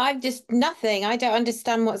 Yeah, I've just nothing. I don't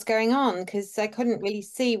understand what's going on because I couldn't really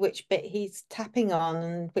see which bit he's tapping on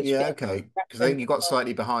and which Yeah, bit okay. Because I think reference. you got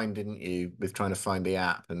slightly behind, didn't you, with trying to find the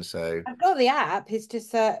app, and so. I've got the app. It's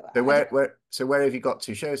just So where have you got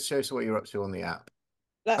to? Show us what you're up to on the app.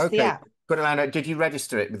 that's the Okay. app. Good, Alana. Did you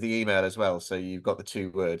register it with the email as well? So you've got the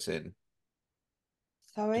 2 words in. Did you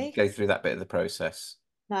Sorry? go through that bit of the process?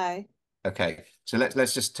 No. Okay. So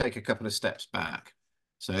let's just take a couple of steps back.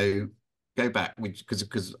 So go back,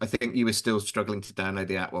 because I think you were still struggling to download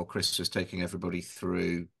the app while Chris was taking everybody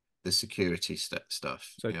through the security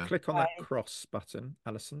stuff. So Yeah. click on that cross button,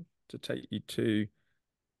 Alison, to take you to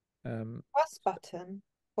Cross button.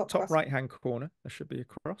 What top cross? right-hand corner. There should be a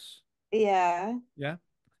cross. Yeah. Yeah.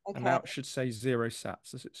 And Okay. now it should say 0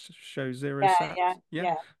 sats. Does it show 0 Yeah, sats?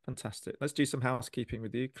 yeah. Fantastic. Let's do some housekeeping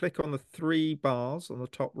with you. Click on the 3 bars on the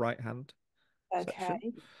top right-hand Okay.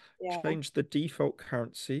 section. Yeah. Change the default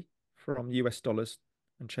currency from US dollars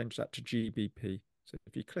and change that to GBP. So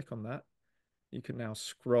if you click on that, you can now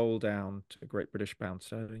scroll down to Great British Pound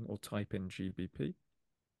Sterling or type in GBP.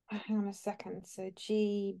 Hang on a second. So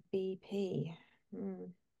GBP.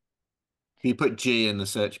 You put G in the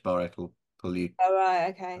search bar, it'll pull you. Oh, right.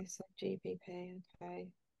 Okay. So GBP. Okay.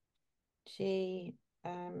 G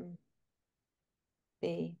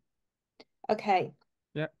B. Okay.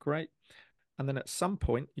 Yeah, great. And then at some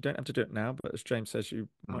point, you don't have to do it now, but as James says,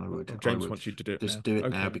 James wants you to do it just now. do it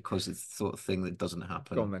Okay. now because it's the sort of thing that doesn't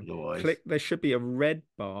happen Go on then. otherwise. Click. There should be a red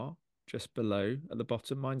bar just below at the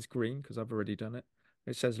bottom. Mine's green because I've already done it.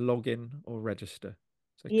 It says login or register.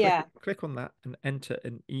 So Yeah. click on that and enter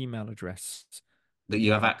an email address That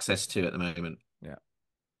you have access to at the moment. Yeah.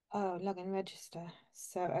 Oh, login register.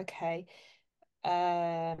 So okay.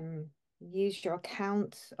 Use your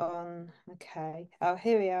account on. Okay. Oh,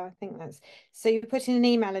 here we are. I think that's so you put in an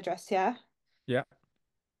email address, yeah? Yeah.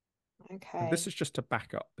 Okay. And this is just to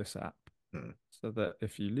back up this app so that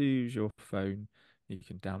if you lose your phone, you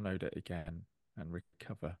can download it again and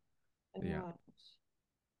recover the app.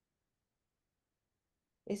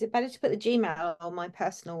 Is it better to put the Gmail or my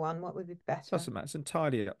personal one? What would be better? Doesn't matter. It's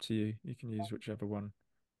entirely up to you. You can use whichever one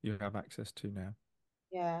you have access to now.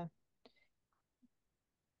 Yeah.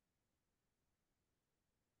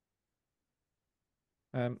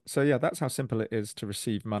 So yeah, that's how simple it is to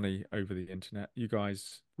receive money over the internet. You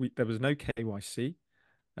guys, there was no KYC.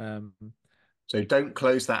 So don't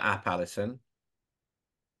close that app, Alison.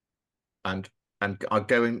 And I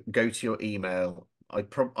go to your email.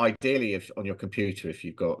 Ideally, if on your computer, if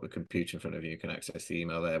you've got the computer in front of you, you can access the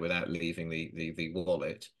email there without leaving the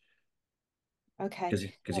wallet. Okay.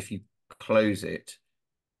 Because if you close it,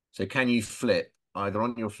 so can you flip either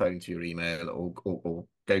on your phone to your email or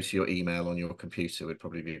go to your email on your computer would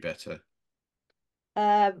probably be better.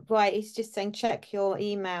 Right, it's just saying check your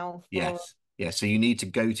email for Yes. Yeah. So you need to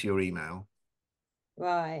go to your email.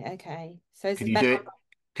 right, okay. So is Can it you do better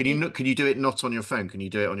it? Can you do it not on your phone? Can you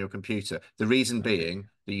do it on your computer? The reason being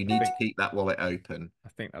that you need to keep that wallet open. I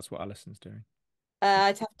think that's what Alison's doing.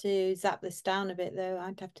 I'd have to zap this down a bit though.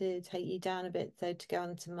 I'd have to take you down a bit though to go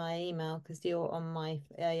onto my email because you're on my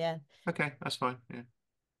yeah. Okay, that's fine. Yeah.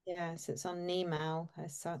 Yes, it's on an email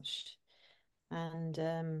as such. And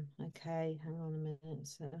okay, hang on a minute.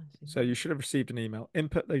 So you should have received an email.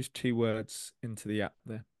 Input those 2 words into the app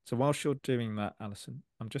there. So whilst you're doing that, Alison,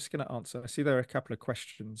 I'm just going to answer. I see there are a couple of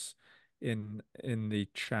questions in the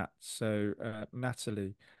chat. So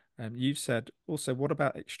Natalie, you've said also, what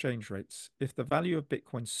about exchange rates? If the value of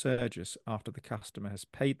Bitcoin surges after the customer has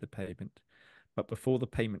paid the payment, but before the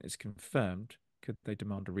payment is confirmed, could they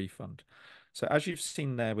demand a refund? So as you've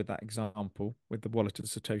seen there with that example with the wallet of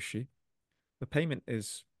Satoshi, the payment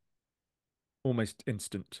is almost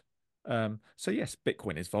instant. So yes,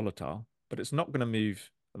 Bitcoin is volatile, but it's not going to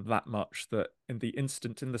move that much that in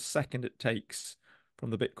the second it takes from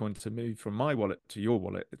the Bitcoin to move from my wallet to your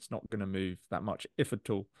wallet, it's not going to move that much, if at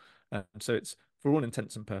all. So it's for all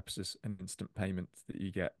intents and purposes an instant payment that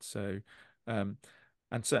you get. So, and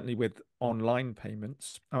certainly with online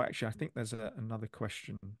payments. Oh, actually, I think there's another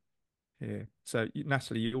question here. So,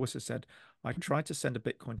 Natalie, you also said, I tried to send a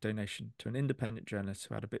Bitcoin donation to an independent journalist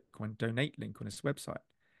who had a Bitcoin donate link on his website.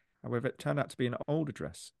 However, it turned out to be an old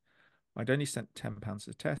address. I'd only sent £10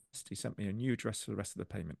 to test. He sent me a new address for the rest of the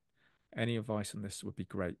payment. Any advice on this would be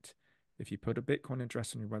great. If you put a Bitcoin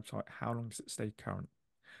address on your website, how long does it stay current?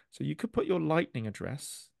 So you could put your Lightning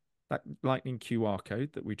address, that Lightning QR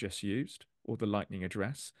code that we just used, or the Lightning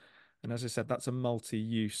address. And as I said, that's a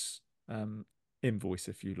multi-use invoice,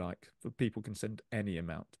 if you like, for people can send any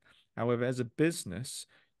amount. However, as a business,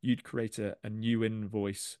 you'd create a new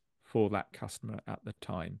invoice for that customer at the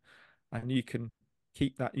time, and you can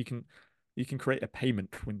keep that. You can create a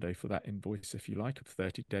payment window for that invoice if you like, of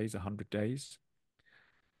 30 days, 100 days.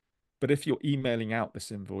 But if you're emailing out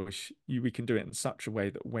this invoice, we can do it in such a way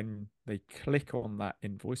that when they click on that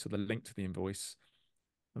invoice or the link to the invoice,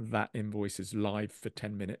 that invoice is live for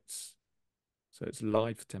 10 minutes. So it's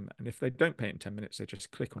live for 10 minutes. And if they don't pay it in 10 minutes, they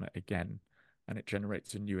just click on it again and it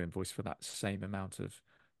generates a new invoice for that same amount of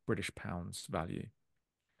British pounds value.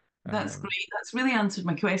 That's great. That's really answered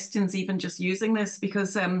my questions, even just using this,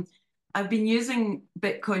 because I've been using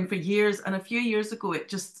Bitcoin for years, and a few years ago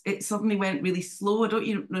it suddenly went really slow. I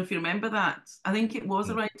don't know if you remember that. I think it was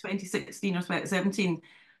around 2016 or 2017,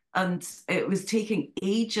 and it was taking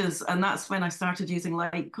ages, and that's when I started using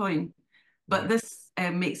Litecoin. But this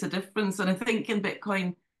makes a difference, and I think in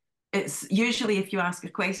Bitcoin, it's usually if you ask a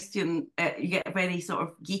question, you get a very sort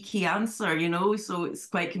of geeky answer, so it's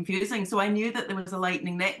quite confusing. So I knew that there was a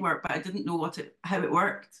Lightning network, but I didn't know how it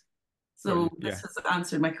worked. So this has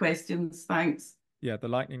answered my questions. Thanks. Yeah, the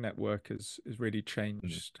Lightning Network has really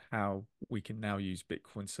changed how we can now use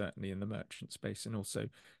Bitcoin, certainly in the merchant space, and also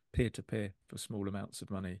peer-to-peer for small amounts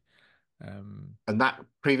of money. And that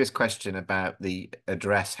previous question about the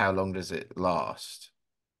address, how long does it last?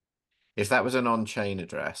 If that was an on-chain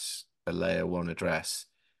address, a layer 1 address,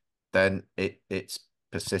 then it's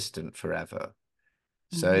persistent forever.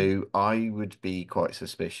 So I would be quite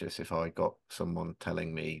suspicious if I got someone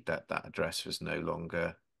telling me that that address was no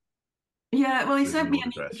longer. Yeah, well, he was an sent me old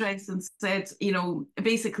an address. address and said,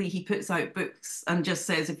 basically he puts out books and just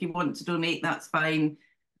says, if you want to donate, that's fine.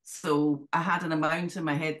 So I had an amount in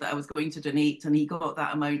my head that I was going to donate, and he got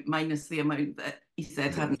that amount minus the amount that he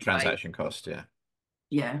said The hadn't died. transaction cost, yeah.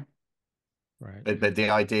 Yeah. Right. But the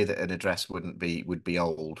idea that an address would be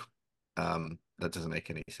old, that doesn't make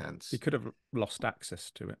any sense. He could have lost access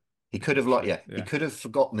to it. He could have he could have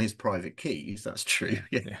forgotten his private keys. That's true.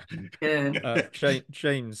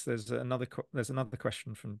 James, there's another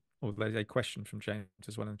question from, or there's a question from James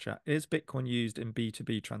as well in the chat. Is Bitcoin used in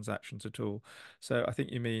B2B transactions at all? So I think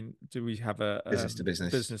you mean, do we have a business to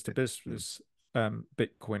business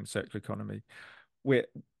Bitcoin circular economy?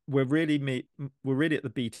 We're really at the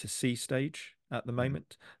B2C stage at the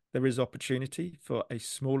moment. There is opportunity for a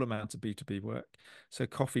small amount of B2B work. So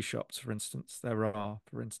coffee shops, for instance,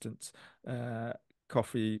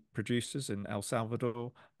 coffee producers in El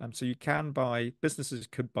Salvador. So businesses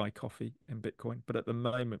could buy coffee in Bitcoin, but at the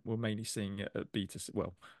moment we're mainly seeing it at B2C.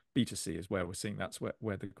 Well, B2C is where we're seeing that's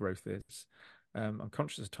where the growth is. I'm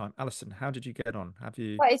conscious of time. Alison, how did you get on? Have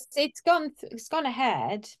you? Well, it's gone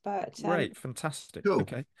ahead, but Great, fantastic. Cool.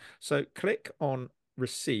 Okay, so click on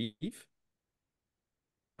receive,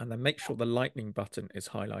 and then make sure the lightning button is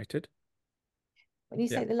highlighted. when you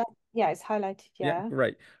say it's highlighted. Yeah,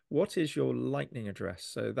 great. What is your lightning address?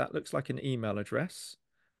 So that looks like an email address.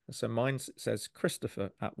 So mine says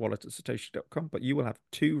Christopher@wallet@satoshi.com, but you will have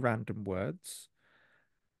 2 random words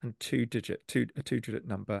and a two-digit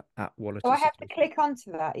number at wallet. So I have to click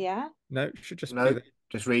onto that, yeah? No, it should just be No, there.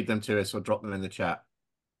 just read them to us or drop them in the chat.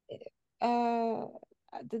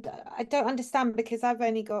 I don't understand because I've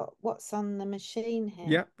only got what's on the machine here.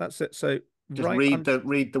 Yeah, that's it. So Just right read under.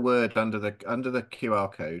 the word under the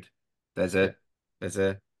QR code. There's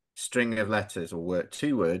a string of letters or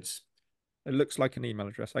two words. It looks like an email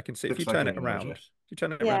address. I can see if you Looks like turn an it email around. address. If you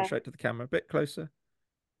turn it around Yeah. straight to the camera, a bit closer.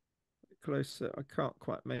 Closer. I can't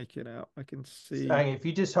quite make it out. I can see. If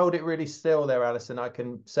you just hold it really still there, Alison, I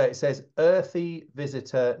can say it says Earthy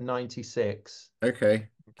Visitor 96 Okay.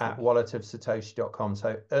 at walletofsatoshi.com.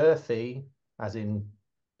 So Earthy, as in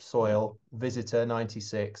soil, Visitor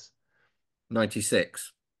 96.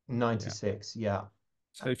 96. 96, yeah.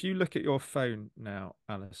 So if you look at your phone now,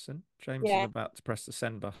 Alison, James is Yeah. about to press the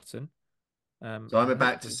send button. So I'm and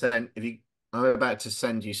about to hopefully- I'm about to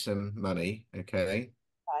send you some money. Okay.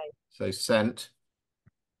 Right. So sent.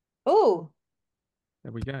 Oh,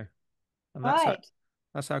 There we go. And right.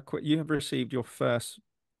 that's how quick you have received your first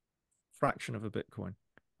fraction of a Bitcoin,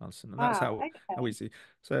 Alison. And that's Wow. how Okay. easy.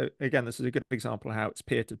 So again, this is a good example of how it's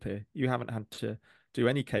peer-to-peer. You haven't had to do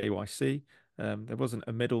any KYC. There wasn't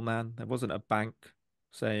a middleman. There wasn't a bank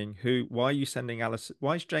saying why are you sending Alison?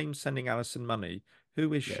 Why is James sending Alison money?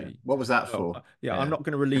 Who is Yeah. she? What was that Well, for? yeah, I'm not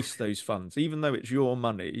going to release those funds, even though it's your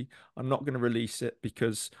money. I'm not going to release it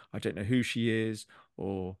because I don't know who she is,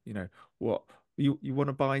 or what you want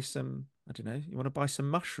to buy some. I don't know. You want to buy some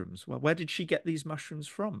mushrooms. Well, where did she get these mushrooms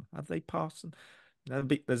from? Have they passed them? No,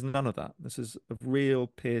 there's none of that. This is a real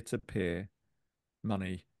peer-to-peer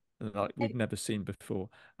money like we've never seen before.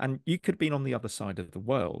 And you could have been on the other side of the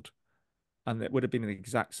world, and it would have been the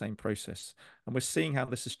exact same process. And we're seeing how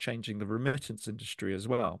this is changing the remittance industry as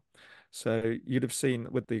well. So you'd have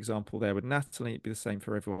seen with the example there with Natalie, it'd be the same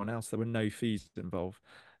for everyone else. There were no fees involved.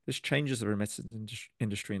 This changes the remittance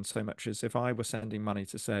industry in so much as if I were sending money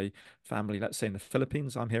to, say, family, let's say in the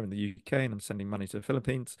Philippines, I'm here in the UK and I'm sending money to the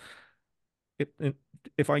Philippines.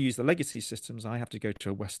 If I use the legacy systems, I have to go to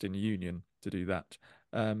a Western Union to do that.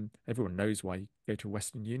 Everyone knows why you go to a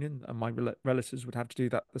Western Union, and my relatives would have to do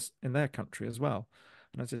that in their country as well.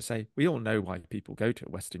 And as I say, we all know why people go to a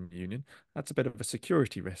Western Union. That's a bit of a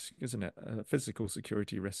security risk, isn't it? A physical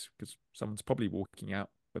security risk, because someone's probably walking out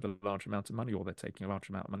with a large amount of money, or they're taking a large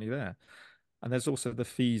amount of money there. And there's also the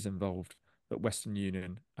fees involved that Western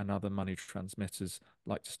Union and other money transmitters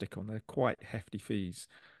like to stick on. They're quite hefty fees.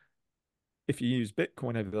 If you use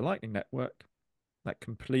Bitcoin over the Lightning Network, that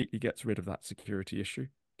completely gets rid of that security issue,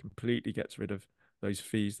 completely gets rid of those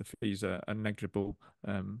fees. The fees are negligible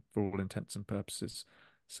for all intents and purposes.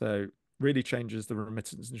 So really changes the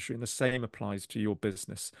remittance industry, and the same applies to your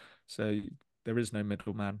business. So there is no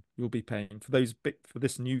middleman. You'll be paying for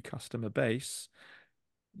this new customer base.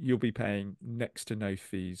 You'll be paying next to no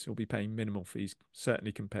fees. You'll be paying minimal fees,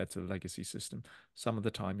 certainly compared to the legacy system. Some of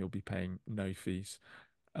the time you'll be paying no fees.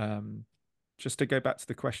 Just to go back to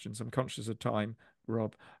the questions, I'm conscious of time,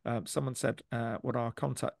 Rob. Someone said, what are our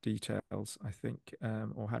contact details, I think,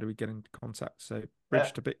 or how do we get in contact? So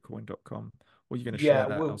bridge2bitcoin.com, or you're going to share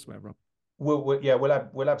that elsewhere, Rob?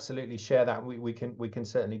 We'll absolutely share that. We can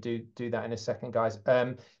certainly do that in a second, guys.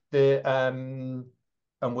 And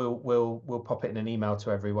we'll pop it in an email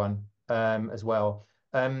to everyone as well.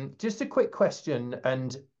 Just a quick question,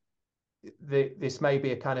 and this may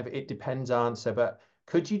be a kind of it depends answer, but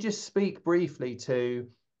could you just speak briefly to,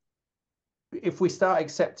 if we start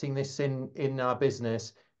accepting this in our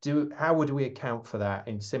business, how would we account for that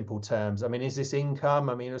in simple terms? I mean, is this income?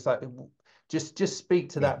 I mean, it's like just speak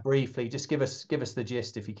to that briefly. Just give us the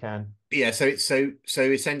gist if you can. Yeah. So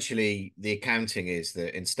essentially, the accounting is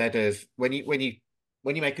that instead of when you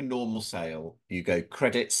make a normal sale, you go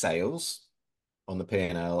credit sales on the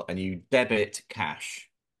P&L and you debit cash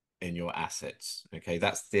in your assets. Okay,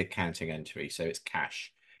 that's the accounting entry. So it's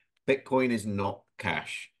cash. Bitcoin is not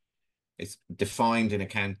cash. It's defined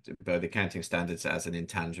by the accounting standards as an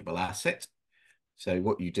intangible asset. So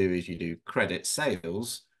what you do is you do credit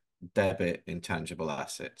sales, debit intangible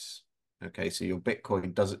assets. Okay, so your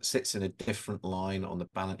Bitcoin sits in a different line on the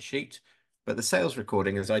balance sheet, but the sales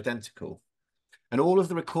recording is identical. And all of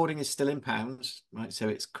the recording is still in pounds, right? So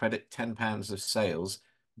it's credit £10 of sales,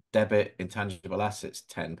 debit intangible assets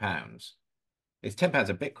 £10. It's £10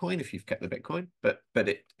 a Bitcoin if you've kept the Bitcoin, but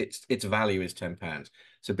its value is £10.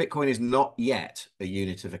 So Bitcoin is not yet a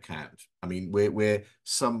unit of account. I mean, we're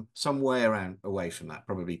some way away from that,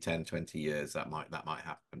 probably 10, 20 years that might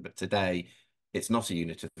happen. But today, it's not a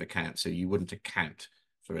unit of account, so you wouldn't account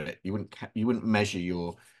for it. You wouldn't measure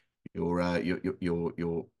your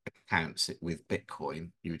accounts with Bitcoin.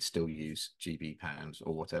 You would still use GB pounds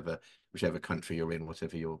or whichever country you're in,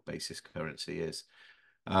 whatever your basis currency is.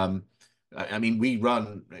 I mean, we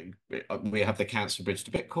have the accounts for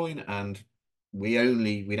Bridge2Bitcoin, and we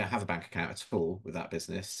don't have a bank account at all with that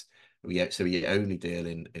business. So we only deal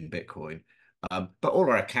in Bitcoin. But all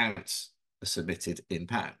our accounts are submitted in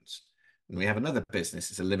pounds. And we have another business,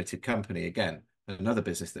 it's a limited company again, another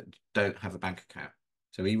business that don't have a bank account.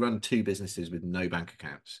 So we run two businesses with no bank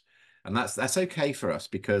accounts. And that's okay for us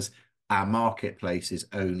because our marketplace is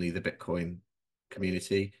only the Bitcoin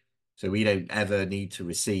community. So we don't ever need to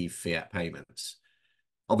receive fiat payments.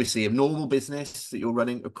 Obviously, a normal business that you're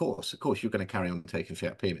running, of course, you're going to carry on taking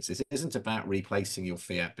fiat payments. This isn't about replacing your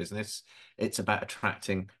fiat business. It's about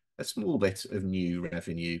attracting a small bit of new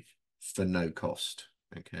revenue for no cost.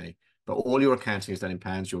 Okay. But all your accounting is done in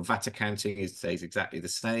pounds. Your VAT accounting stays exactly the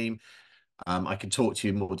same. I can talk to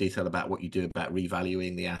you in more detail about what you do about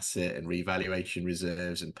revaluing the asset and revaluation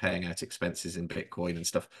reserves and paying out expenses in Bitcoin and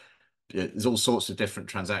stuff. There's all sorts of different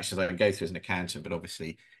transactions I can go through as an accountant, but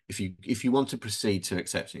obviously, if you want to proceed to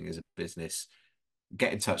accepting as a business,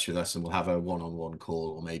 get in touch with us and we'll have a one-on-one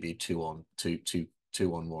call, or maybe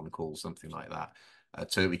two-on-one call, something like that,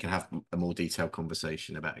 so that we can have a more detailed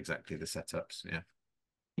conversation about exactly the setups. Yeah.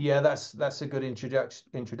 Yeah, that's a good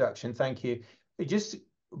introduction. Thank you. Just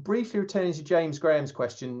briefly returning to James Graham's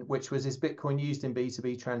question, which was, is Bitcoin used in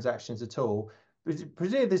B2B transactions at all?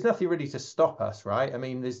 Presumably, there's nothing really to stop us, right? I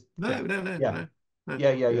mean, there's No. yeah. No.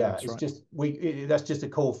 Yeah. That's It's right. just that's just a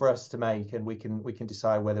call for us to make, and we can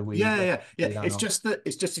decide whether we Yeah. do that or It's not.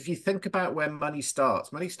 just if you think about where money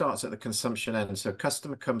starts at the consumption end. So a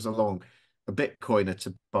customer comes along, a Bitcoiner,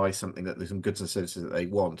 to buy something, that there's some goods and services that they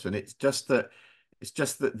want, and it's just that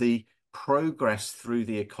the progress through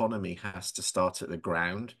the economy has to start at the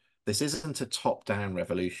ground. This isn't a top-down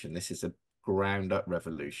revolution. This is a ground-up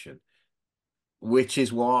revolution, which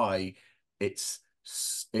is why it's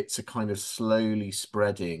a kind of slowly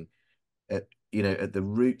spreading at at the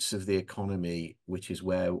roots of the economy, which is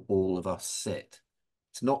where all of us sit.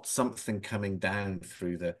 It's not something coming down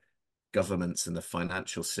through the governments and the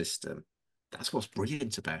financial system. That's what's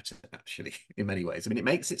brilliant about it, actually, in many ways. I mean, it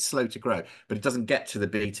makes it slow to grow, but it doesn't get to the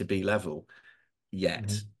B2B level yet.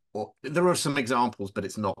 Mhm. Or there are some examples, but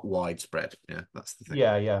it's not widespread. Yeah, that's the thing.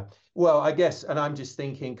 Yeah. Well, I guess, and I'm just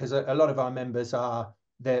thinking, because a lot of our members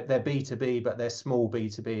they're B2B, but they're small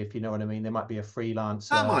B2B, if you know what I mean. There might be a That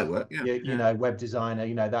freelancer, might work. Yeah, you know, web designer,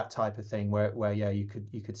 that type of thing, where yeah, you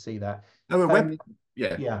could see that. No, a web. Um,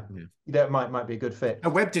 Yeah. yeah, that might be a good fit. A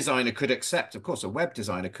web designer could accept, of course, a web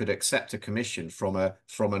designer could accept a commission from a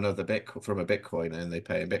Bitcoiner, and they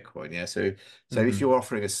pay in Bitcoin. Yeah. So if Mhm. you're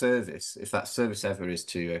offering a service, if that service ever is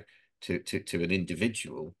to an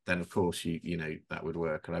individual, then of course that would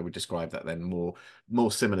work. And I would describe that then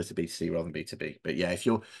more similar to B2C rather than B2B. But yeah, if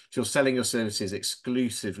you're selling your services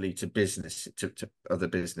exclusively to other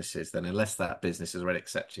businesses, then unless that business is already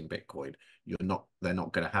accepting Bitcoin, they're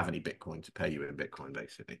not going to have any Bitcoin to pay you in Bitcoin,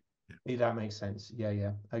 basically. Yeah, that makes sense.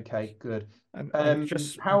 Yeah. Okay, good. And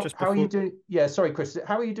just How are you before, doing? Yeah, sorry, Chris.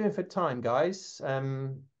 How are you doing for time, guys?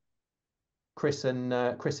 Chris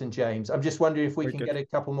and James. I'm just wondering if we very can get good. a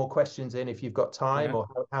couple more questions in, if you've got time, Yeah,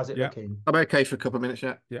 or how's it yeah, looking? I'm okay for a couple of minutes.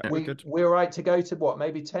 Yeah. yeah, Yeah. we're good. We're all right to go to what,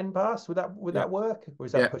 maybe 10 past? Would Yeah, that work? Or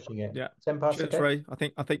is that Yeah. pushing it? yeah. 10 past, Cheers, okay? Ray.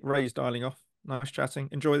 I think Ray's dialing off. Nice chatting.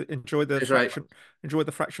 Enjoy the Cheers, Ray. fraction. Enjoy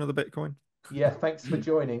the fraction of the Bitcoin. Yeah, thanks for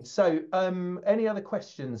joining. So, any other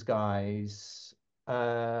questions, guys?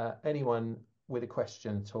 Anyone with a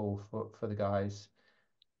question at all for the guys?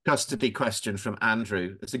 Custody question from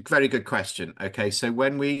Andrew. It's a very good question. Okay, so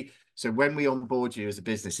when we onboard you as a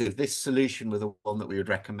business, if this solution were the one that we would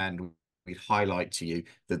recommend, we'd highlight to you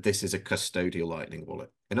that this is a custodial Lightning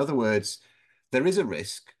wallet. In other words, there is a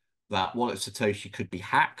risk that Wallet Satoshi could be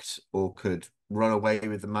hacked or could run away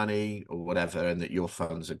with the money or whatever, and that your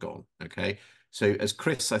funds are gone. Okay, so as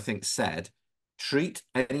Chris, I think, said, treat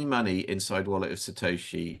any money inside Wallet of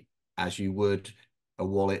Satoshi as you would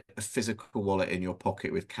a physical wallet in your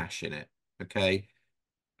pocket with cash in it. Okay,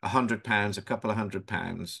 £100, a couple of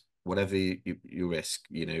 £100, whatever your risk,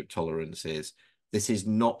 tolerance is. This is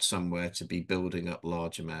not somewhere to be building up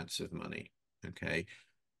large amounts of money. Okay,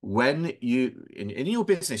 when you in your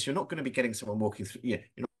business, you're not going to be getting someone walking through. Yeah,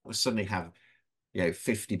 you're not going to suddenly have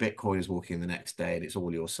 50 Bitcoiners walking the next day and it's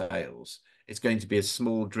all your sales. It's going to be a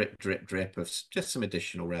small drip of just some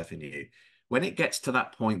additional revenue. When it gets to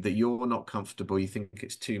that point that you're not comfortable, you think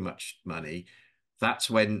it's too much money, that's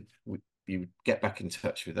when you get back in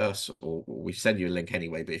touch with us, or we send you a link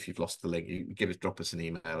anyway. But if you've lost the link, you drop us an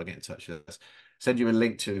email or get in touch with us. Send you a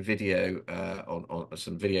link to a video on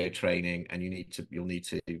some video training, and you'll need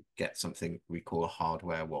to get something we call a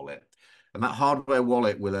hardware wallet. And that hardware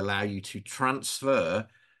wallet will allow you to transfer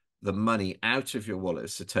the money out of your wallet of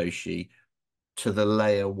Satoshi to the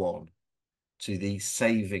layer one, to the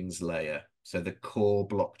savings layer. So the core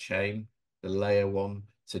blockchain, the layer one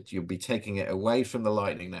So you'll be taking it away from the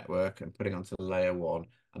Lightning Network and putting onto layer 1.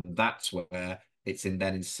 And that's where it's then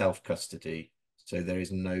in self-custody. So there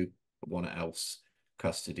is no one else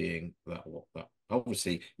custodying that.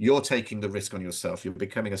 Obviously, you're taking the risk on yourself. You're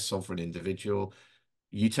becoming a sovereign individual.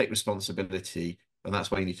 You take responsibility. And that's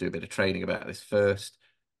why you need to do a bit of training about this first.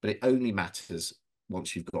 But it only matters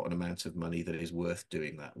once you've got an amount of money that is worth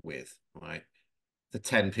doing that with, right? The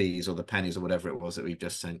 10p's or the pennies or whatever it was that we've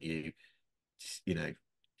just sent you, you know,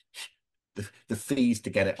 the fees to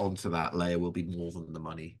get it onto that layer will be more than the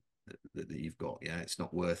money that you've got. Yeah, it's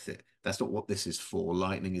not worth it. That's not what this is for.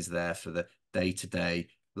 Lightning is there for the day-to-day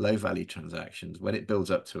low value transactions. When it builds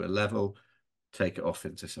up to a level, take it off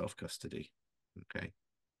into self-custody. Okay.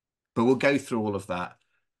 But we'll go through all of that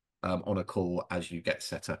on a call as you get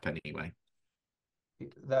set up anyway.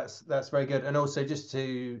 That's very good. And also just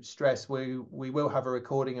to stress, we will have a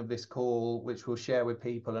recording of this call, which we'll share with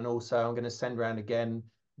people. And also I'm going to send around again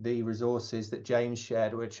the resources that James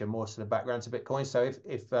shared, which are more sort of background to Bitcoin. So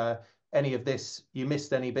if any of this, you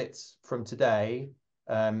missed any bits from today,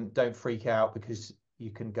 don't freak out, because you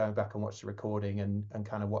can go back and watch the recording and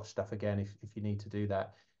kind of watch stuff again if you need to do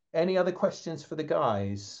that. Any other questions for the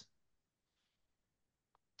guys?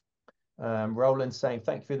 Roland saying,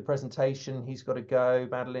 thank you for the presentation. He's got to go.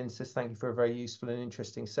 Madeline says, thank you for a very useful and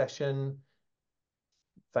interesting session.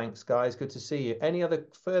 Thanks, guys. Good to see you. Any other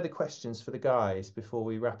further questions for the guys before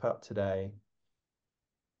we wrap up today?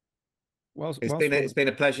 It's been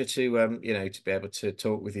a pleasure to to be able to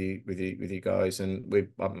talk with you guys, and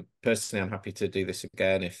I'm happy to do this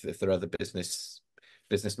again if there are other business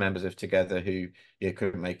members of Together who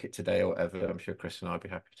couldn't make it today or whatever. I'm sure Chris and I'd be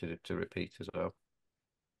happy to repeat as well.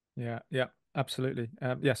 Yeah, absolutely.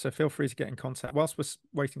 Yeah, so feel free to get in contact. Whilst we're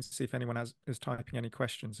waiting to see if anyone is typing any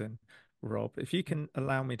questions in, Rob, if you can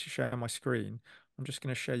allow me to share my screen, I'm just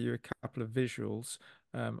going to show you a couple of visuals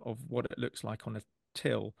of what it looks like on a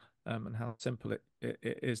till, and how simple it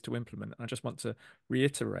is to implement. And I just want to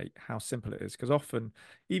reiterate how simple it is, because often,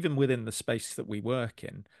 even within the space that we work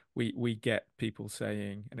in, we get people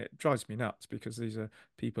saying, and it drives me nuts because these are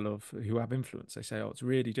people who have influence. They say, "Oh, it's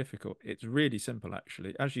really difficult." It's really simple,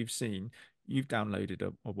 actually. As you've seen, you've downloaded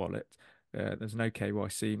a wallet. There's no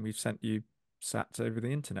KYC, and we've sent you sats over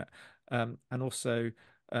the internet. And also,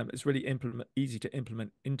 it's really easy to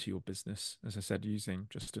implement into your business, as I said, using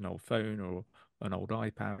just an old phone or an old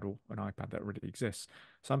iPad or an iPad that already exists.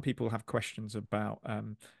 Some people have questions about,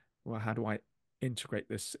 well, how do I integrate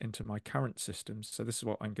this into my current systems? So this is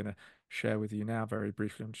what I'm going to share with you now very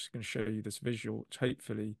briefly. I'm just going to show you this visual, which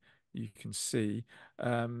hopefully you can see.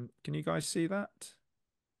 Can you guys see that?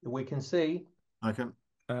 We can see. I can.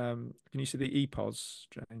 Can you see the EPOS,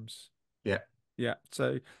 James? Yeah. Yeah.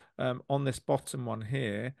 So on this bottom one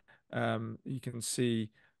here, you can see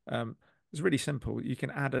it's really simple. You can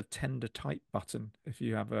add a tender type button if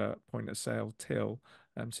you have a point of sale till.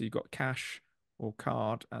 So you've got cash or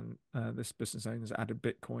card, and this business owner's added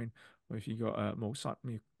Bitcoin. Or if you've got a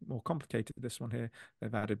more complicated, this one here,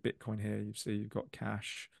 they've added Bitcoin here. You see you've got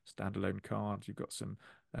cash, standalone card. You've got some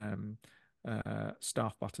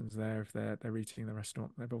staff buttons there if they're eating in the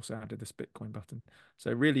restaurant. They've also added this Bitcoin button.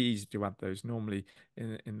 So really easy to add those. Normally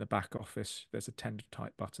in the back office, there's a tender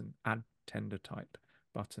type button, add tender type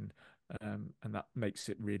button. And that makes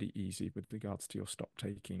it really easy with regards to your stock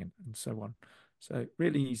taking and so on. So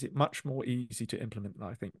really easy, much more easy to implement than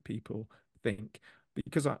I think people think,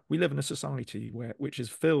 because we live in a society which is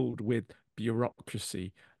filled with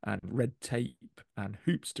bureaucracy and red tape and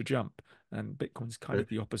hoops to jump, and Bitcoin's kind of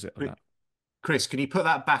the opposite of that. Chris, can you put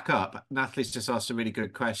that back up? Natalie's just asked a really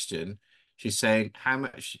good question. She's saying, how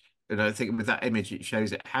much, and I think with that image, it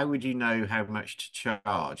shows it. How would you know how much to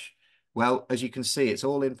charge? Well, as you can see, it's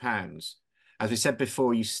all in pounds. As we said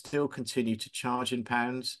before, you still continue to charge in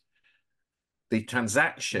pounds. The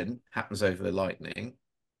transaction happens over the Lightning.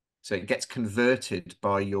 So it gets converted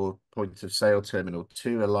by your point of sale terminal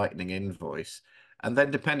to a Lightning invoice. And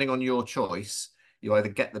then depending on your choice, you either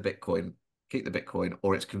get the Bitcoin, keep the Bitcoin,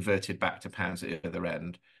 or it's converted back to pounds at the other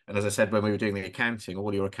end. And as I said, when we were doing the accounting,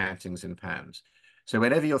 all your accounting's in pounds. So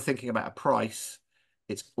whenever you're thinking about a price,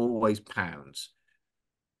 it's always pounds.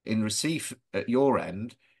 In receipt at your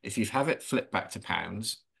end, if you have it flipped back to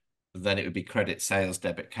pounds, then it would be credit sales,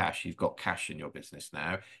 debit cash. You've got cash in your business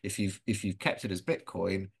now. If you've kept it as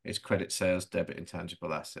Bitcoin, it's credit sales, debit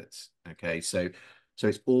intangible assets. Okay, so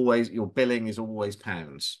it's always, your billing is always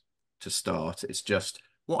pounds to start. It's just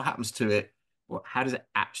what happens to it. How does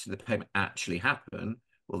the payment actually happen?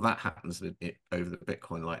 Well, that happens over the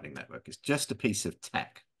Bitcoin Lightning Network. It's just a piece of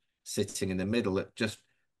tech sitting in the middle that just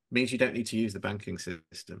means you don't need to use the banking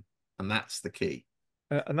system, and that's the key.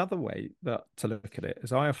 another way that to look at it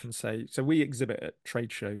is I often say, so we exhibit at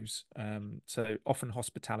trade shows, so often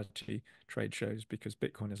hospitality trade shows because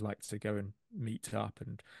Bitcoiners like to go and meet up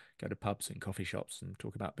and go to pubs and coffee shops and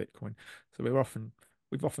talk about Bitcoin. So we've often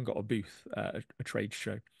got a booth at a trade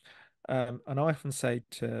show. And I often say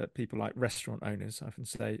to people like restaurant owners, I often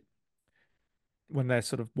say when they're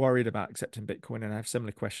sort of worried about accepting Bitcoin and have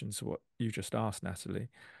similar questions to what you just asked, Natalie,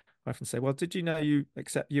 I often say, well, did you know you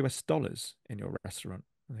accept US dollars in your restaurant?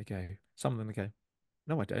 And they go, some of them go,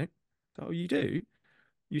 no, I don't. Oh, you do?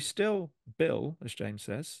 You still bill, as James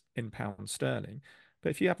says, in pounds sterling. But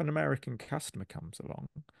if you have an American customer comes along,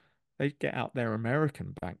 they get out their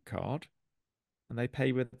American bank card and they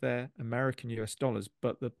pay with their American US dollars.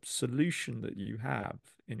 But the solution that you have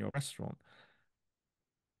in your restaurant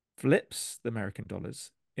flips the American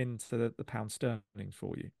dollars into the pound sterling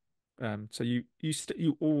for you. So you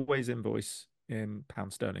always invoice in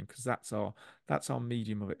pound sterling because that's our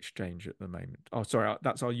medium of exchange at the moment. Oh, sorry,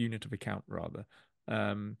 that's our unit of account rather.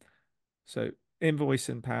 So invoice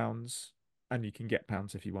in pounds, and you can get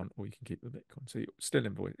pounds if you want, or you can keep the Bitcoin. So you still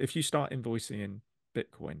invoice. If you start invoicing in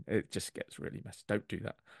Bitcoin, it just gets really messy. Don't do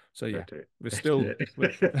that. So yeah, Don't do it. we're Don't still do we're,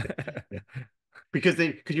 it. Yeah. Because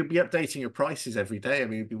you'll be updating your prices every day. I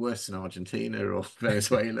mean, it'd be worse than Argentina or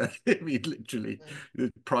Venezuela. I mean, literally,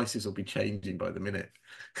 the prices will be changing by the minute.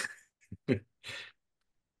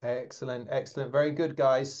 Excellent, excellent, very good,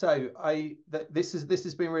 guys. So this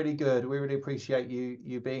has been really good. We really appreciate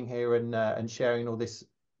you being here and sharing all this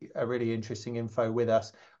really interesting info with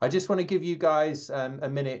us. I just want to give you guys a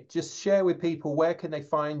minute. Just share with people where can they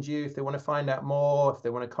find you if they want to find out more, if they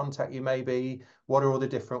want to contact you, maybe. What are all the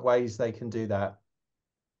different ways they can do that?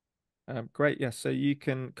 Great, yes. So you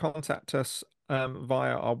can contact us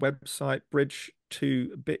via our website,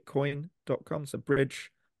 bridge2bitcoin.com. So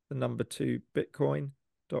bridge, the number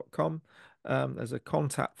 2bitcoin.com. There's a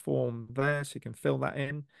contact form there, so you can fill that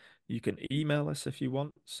in. You can email us if you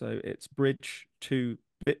want. So it's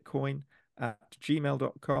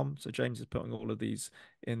bridge2bitcoin@gmail.com. So James is putting all of these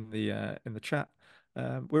in the chat.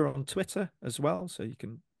 We're on Twitter as well, so you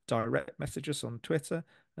can direct message us on Twitter.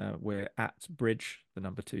 We're at Bridge, the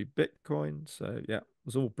number 2Bitcoin. So yeah, it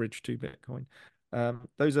was all Bridge2Bitcoin.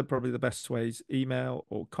 Those are probably the best ways. Email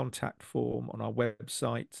or contact form on our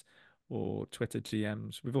website or Twitter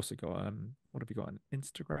DMs. We've also got what have we got on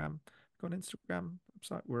Instagram? We've got an Instagram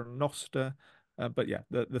website. We're on Noster. But yeah,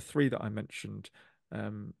 the three that I mentioned,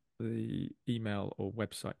 the email or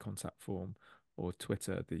website contact form or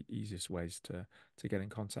Twitter, the easiest ways to get in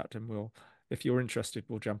contact. And if you're interested,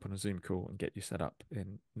 we'll jump on a Zoom call and get you set up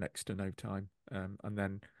in next to no time. And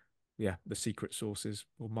then, yeah, the secret sources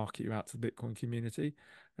will market you out to the Bitcoin community,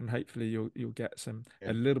 and hopefully you'll get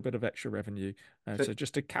a little bit of extra revenue. So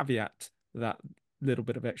just to caveat that little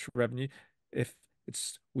bit of extra revenue, if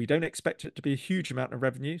we don't expect it to be a huge amount of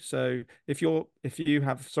revenue. So if you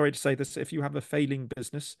have, sorry to say this, if you have a failing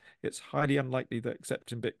business, it's highly unlikely that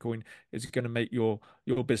accepting Bitcoin is going to make your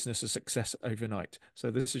business a success overnight. So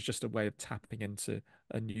this is just a way of tapping into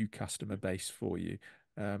a new customer base for you.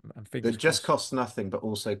 And fingers That just crossed. costs nothing, but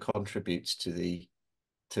also contributes to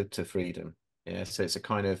freedom. Yeah, so it's a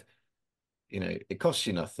kind of, it costs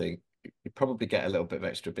you nothing. You probably get a little bit of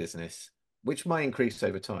extra business, which might increase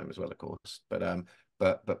over time as well, of course. But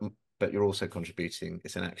you're also contributing.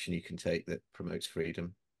 It's an action you can take that promotes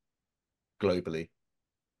freedom globally.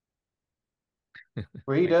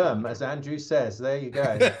 Freedom, as Andrew says. There you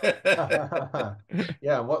go.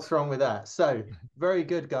 Yeah, what's wrong with that? So very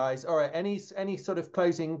good, guys. All right, any sort of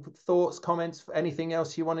closing thoughts, comments, anything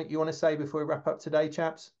else you want to say before we wrap up today,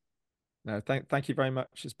 chaps? No, thank you very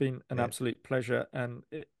much. It's been an absolute pleasure, and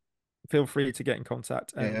feel free to get in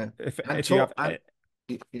contact. And if you have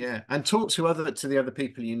and talk to the other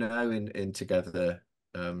people in Together,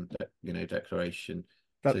 declaration.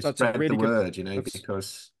 So that's a spread really the good word, that's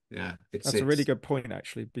because that's a really good point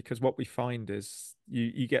actually, because what we find is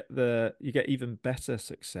you get even better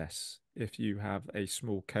success if you have a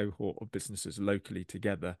small cohort of businesses locally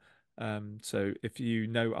together. So if you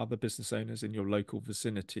know other business owners in your local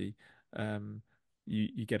vicinity,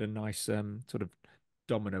 you get a nice sort of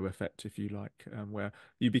domino effect, if you like, where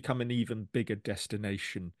you become an even bigger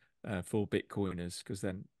destination for Bitcoiners, because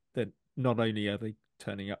then not only are they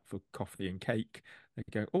turning up for coffee and cake, they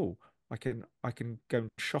go, oh, I can go and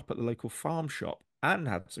shop at the local farm shop and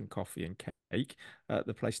have some coffee and cake at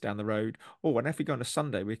the place down the road. Or and if we go on a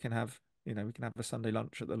Sunday, we can have a Sunday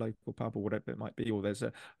lunch at the local pub or whatever it might be. Or there's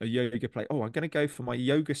a yoga place. Oh, I'm going to go for my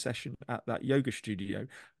yoga session at that yoga studio.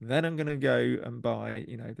 Then I'm going to go and buy,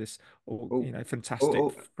 this or fantastic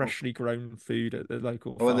freshly grown food at the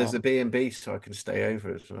local and there's farm. a B&B, so I can stay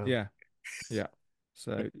over as well. Yeah, yeah.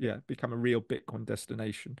 So yeah, become a real Bitcoin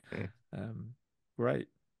destination. Yeah. Great.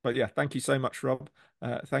 But yeah, thank you so much, Rob.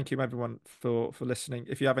 Thank you everyone for listening.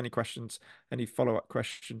 If you have any questions, any follow-up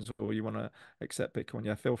questions, or you want to accept Bitcoin,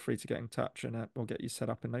 yeah, feel free to get in touch, and we'll get you set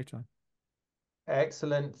up in no time.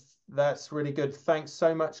 Excellent. That's really good. Thanks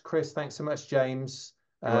so much, Chris. Thanks so much, James.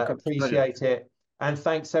 You're welcome. Appreciate it. And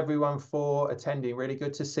thanks everyone for attending. Really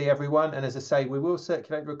good to see everyone. And as I say, we will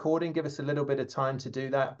circulate the recording. Give us a little bit of time to do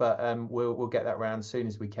that, but we'll get that round as soon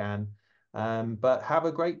as we can. But have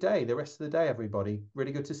a great day, the rest of the day, everybody.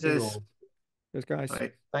 Really good to see you all. Cheers, guys.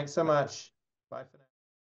 Bye. Thanks so much. Bye for now.